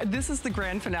in. This is the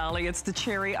grand finale. It's the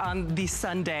cherry on the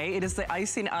sundae. It is the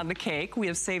icing on the cake. We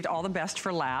have saved all the best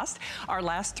for last. Our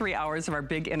last 3 hours of our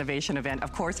big innovation event,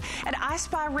 of course. And I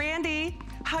spy Randy.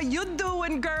 How you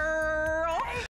doing, girl?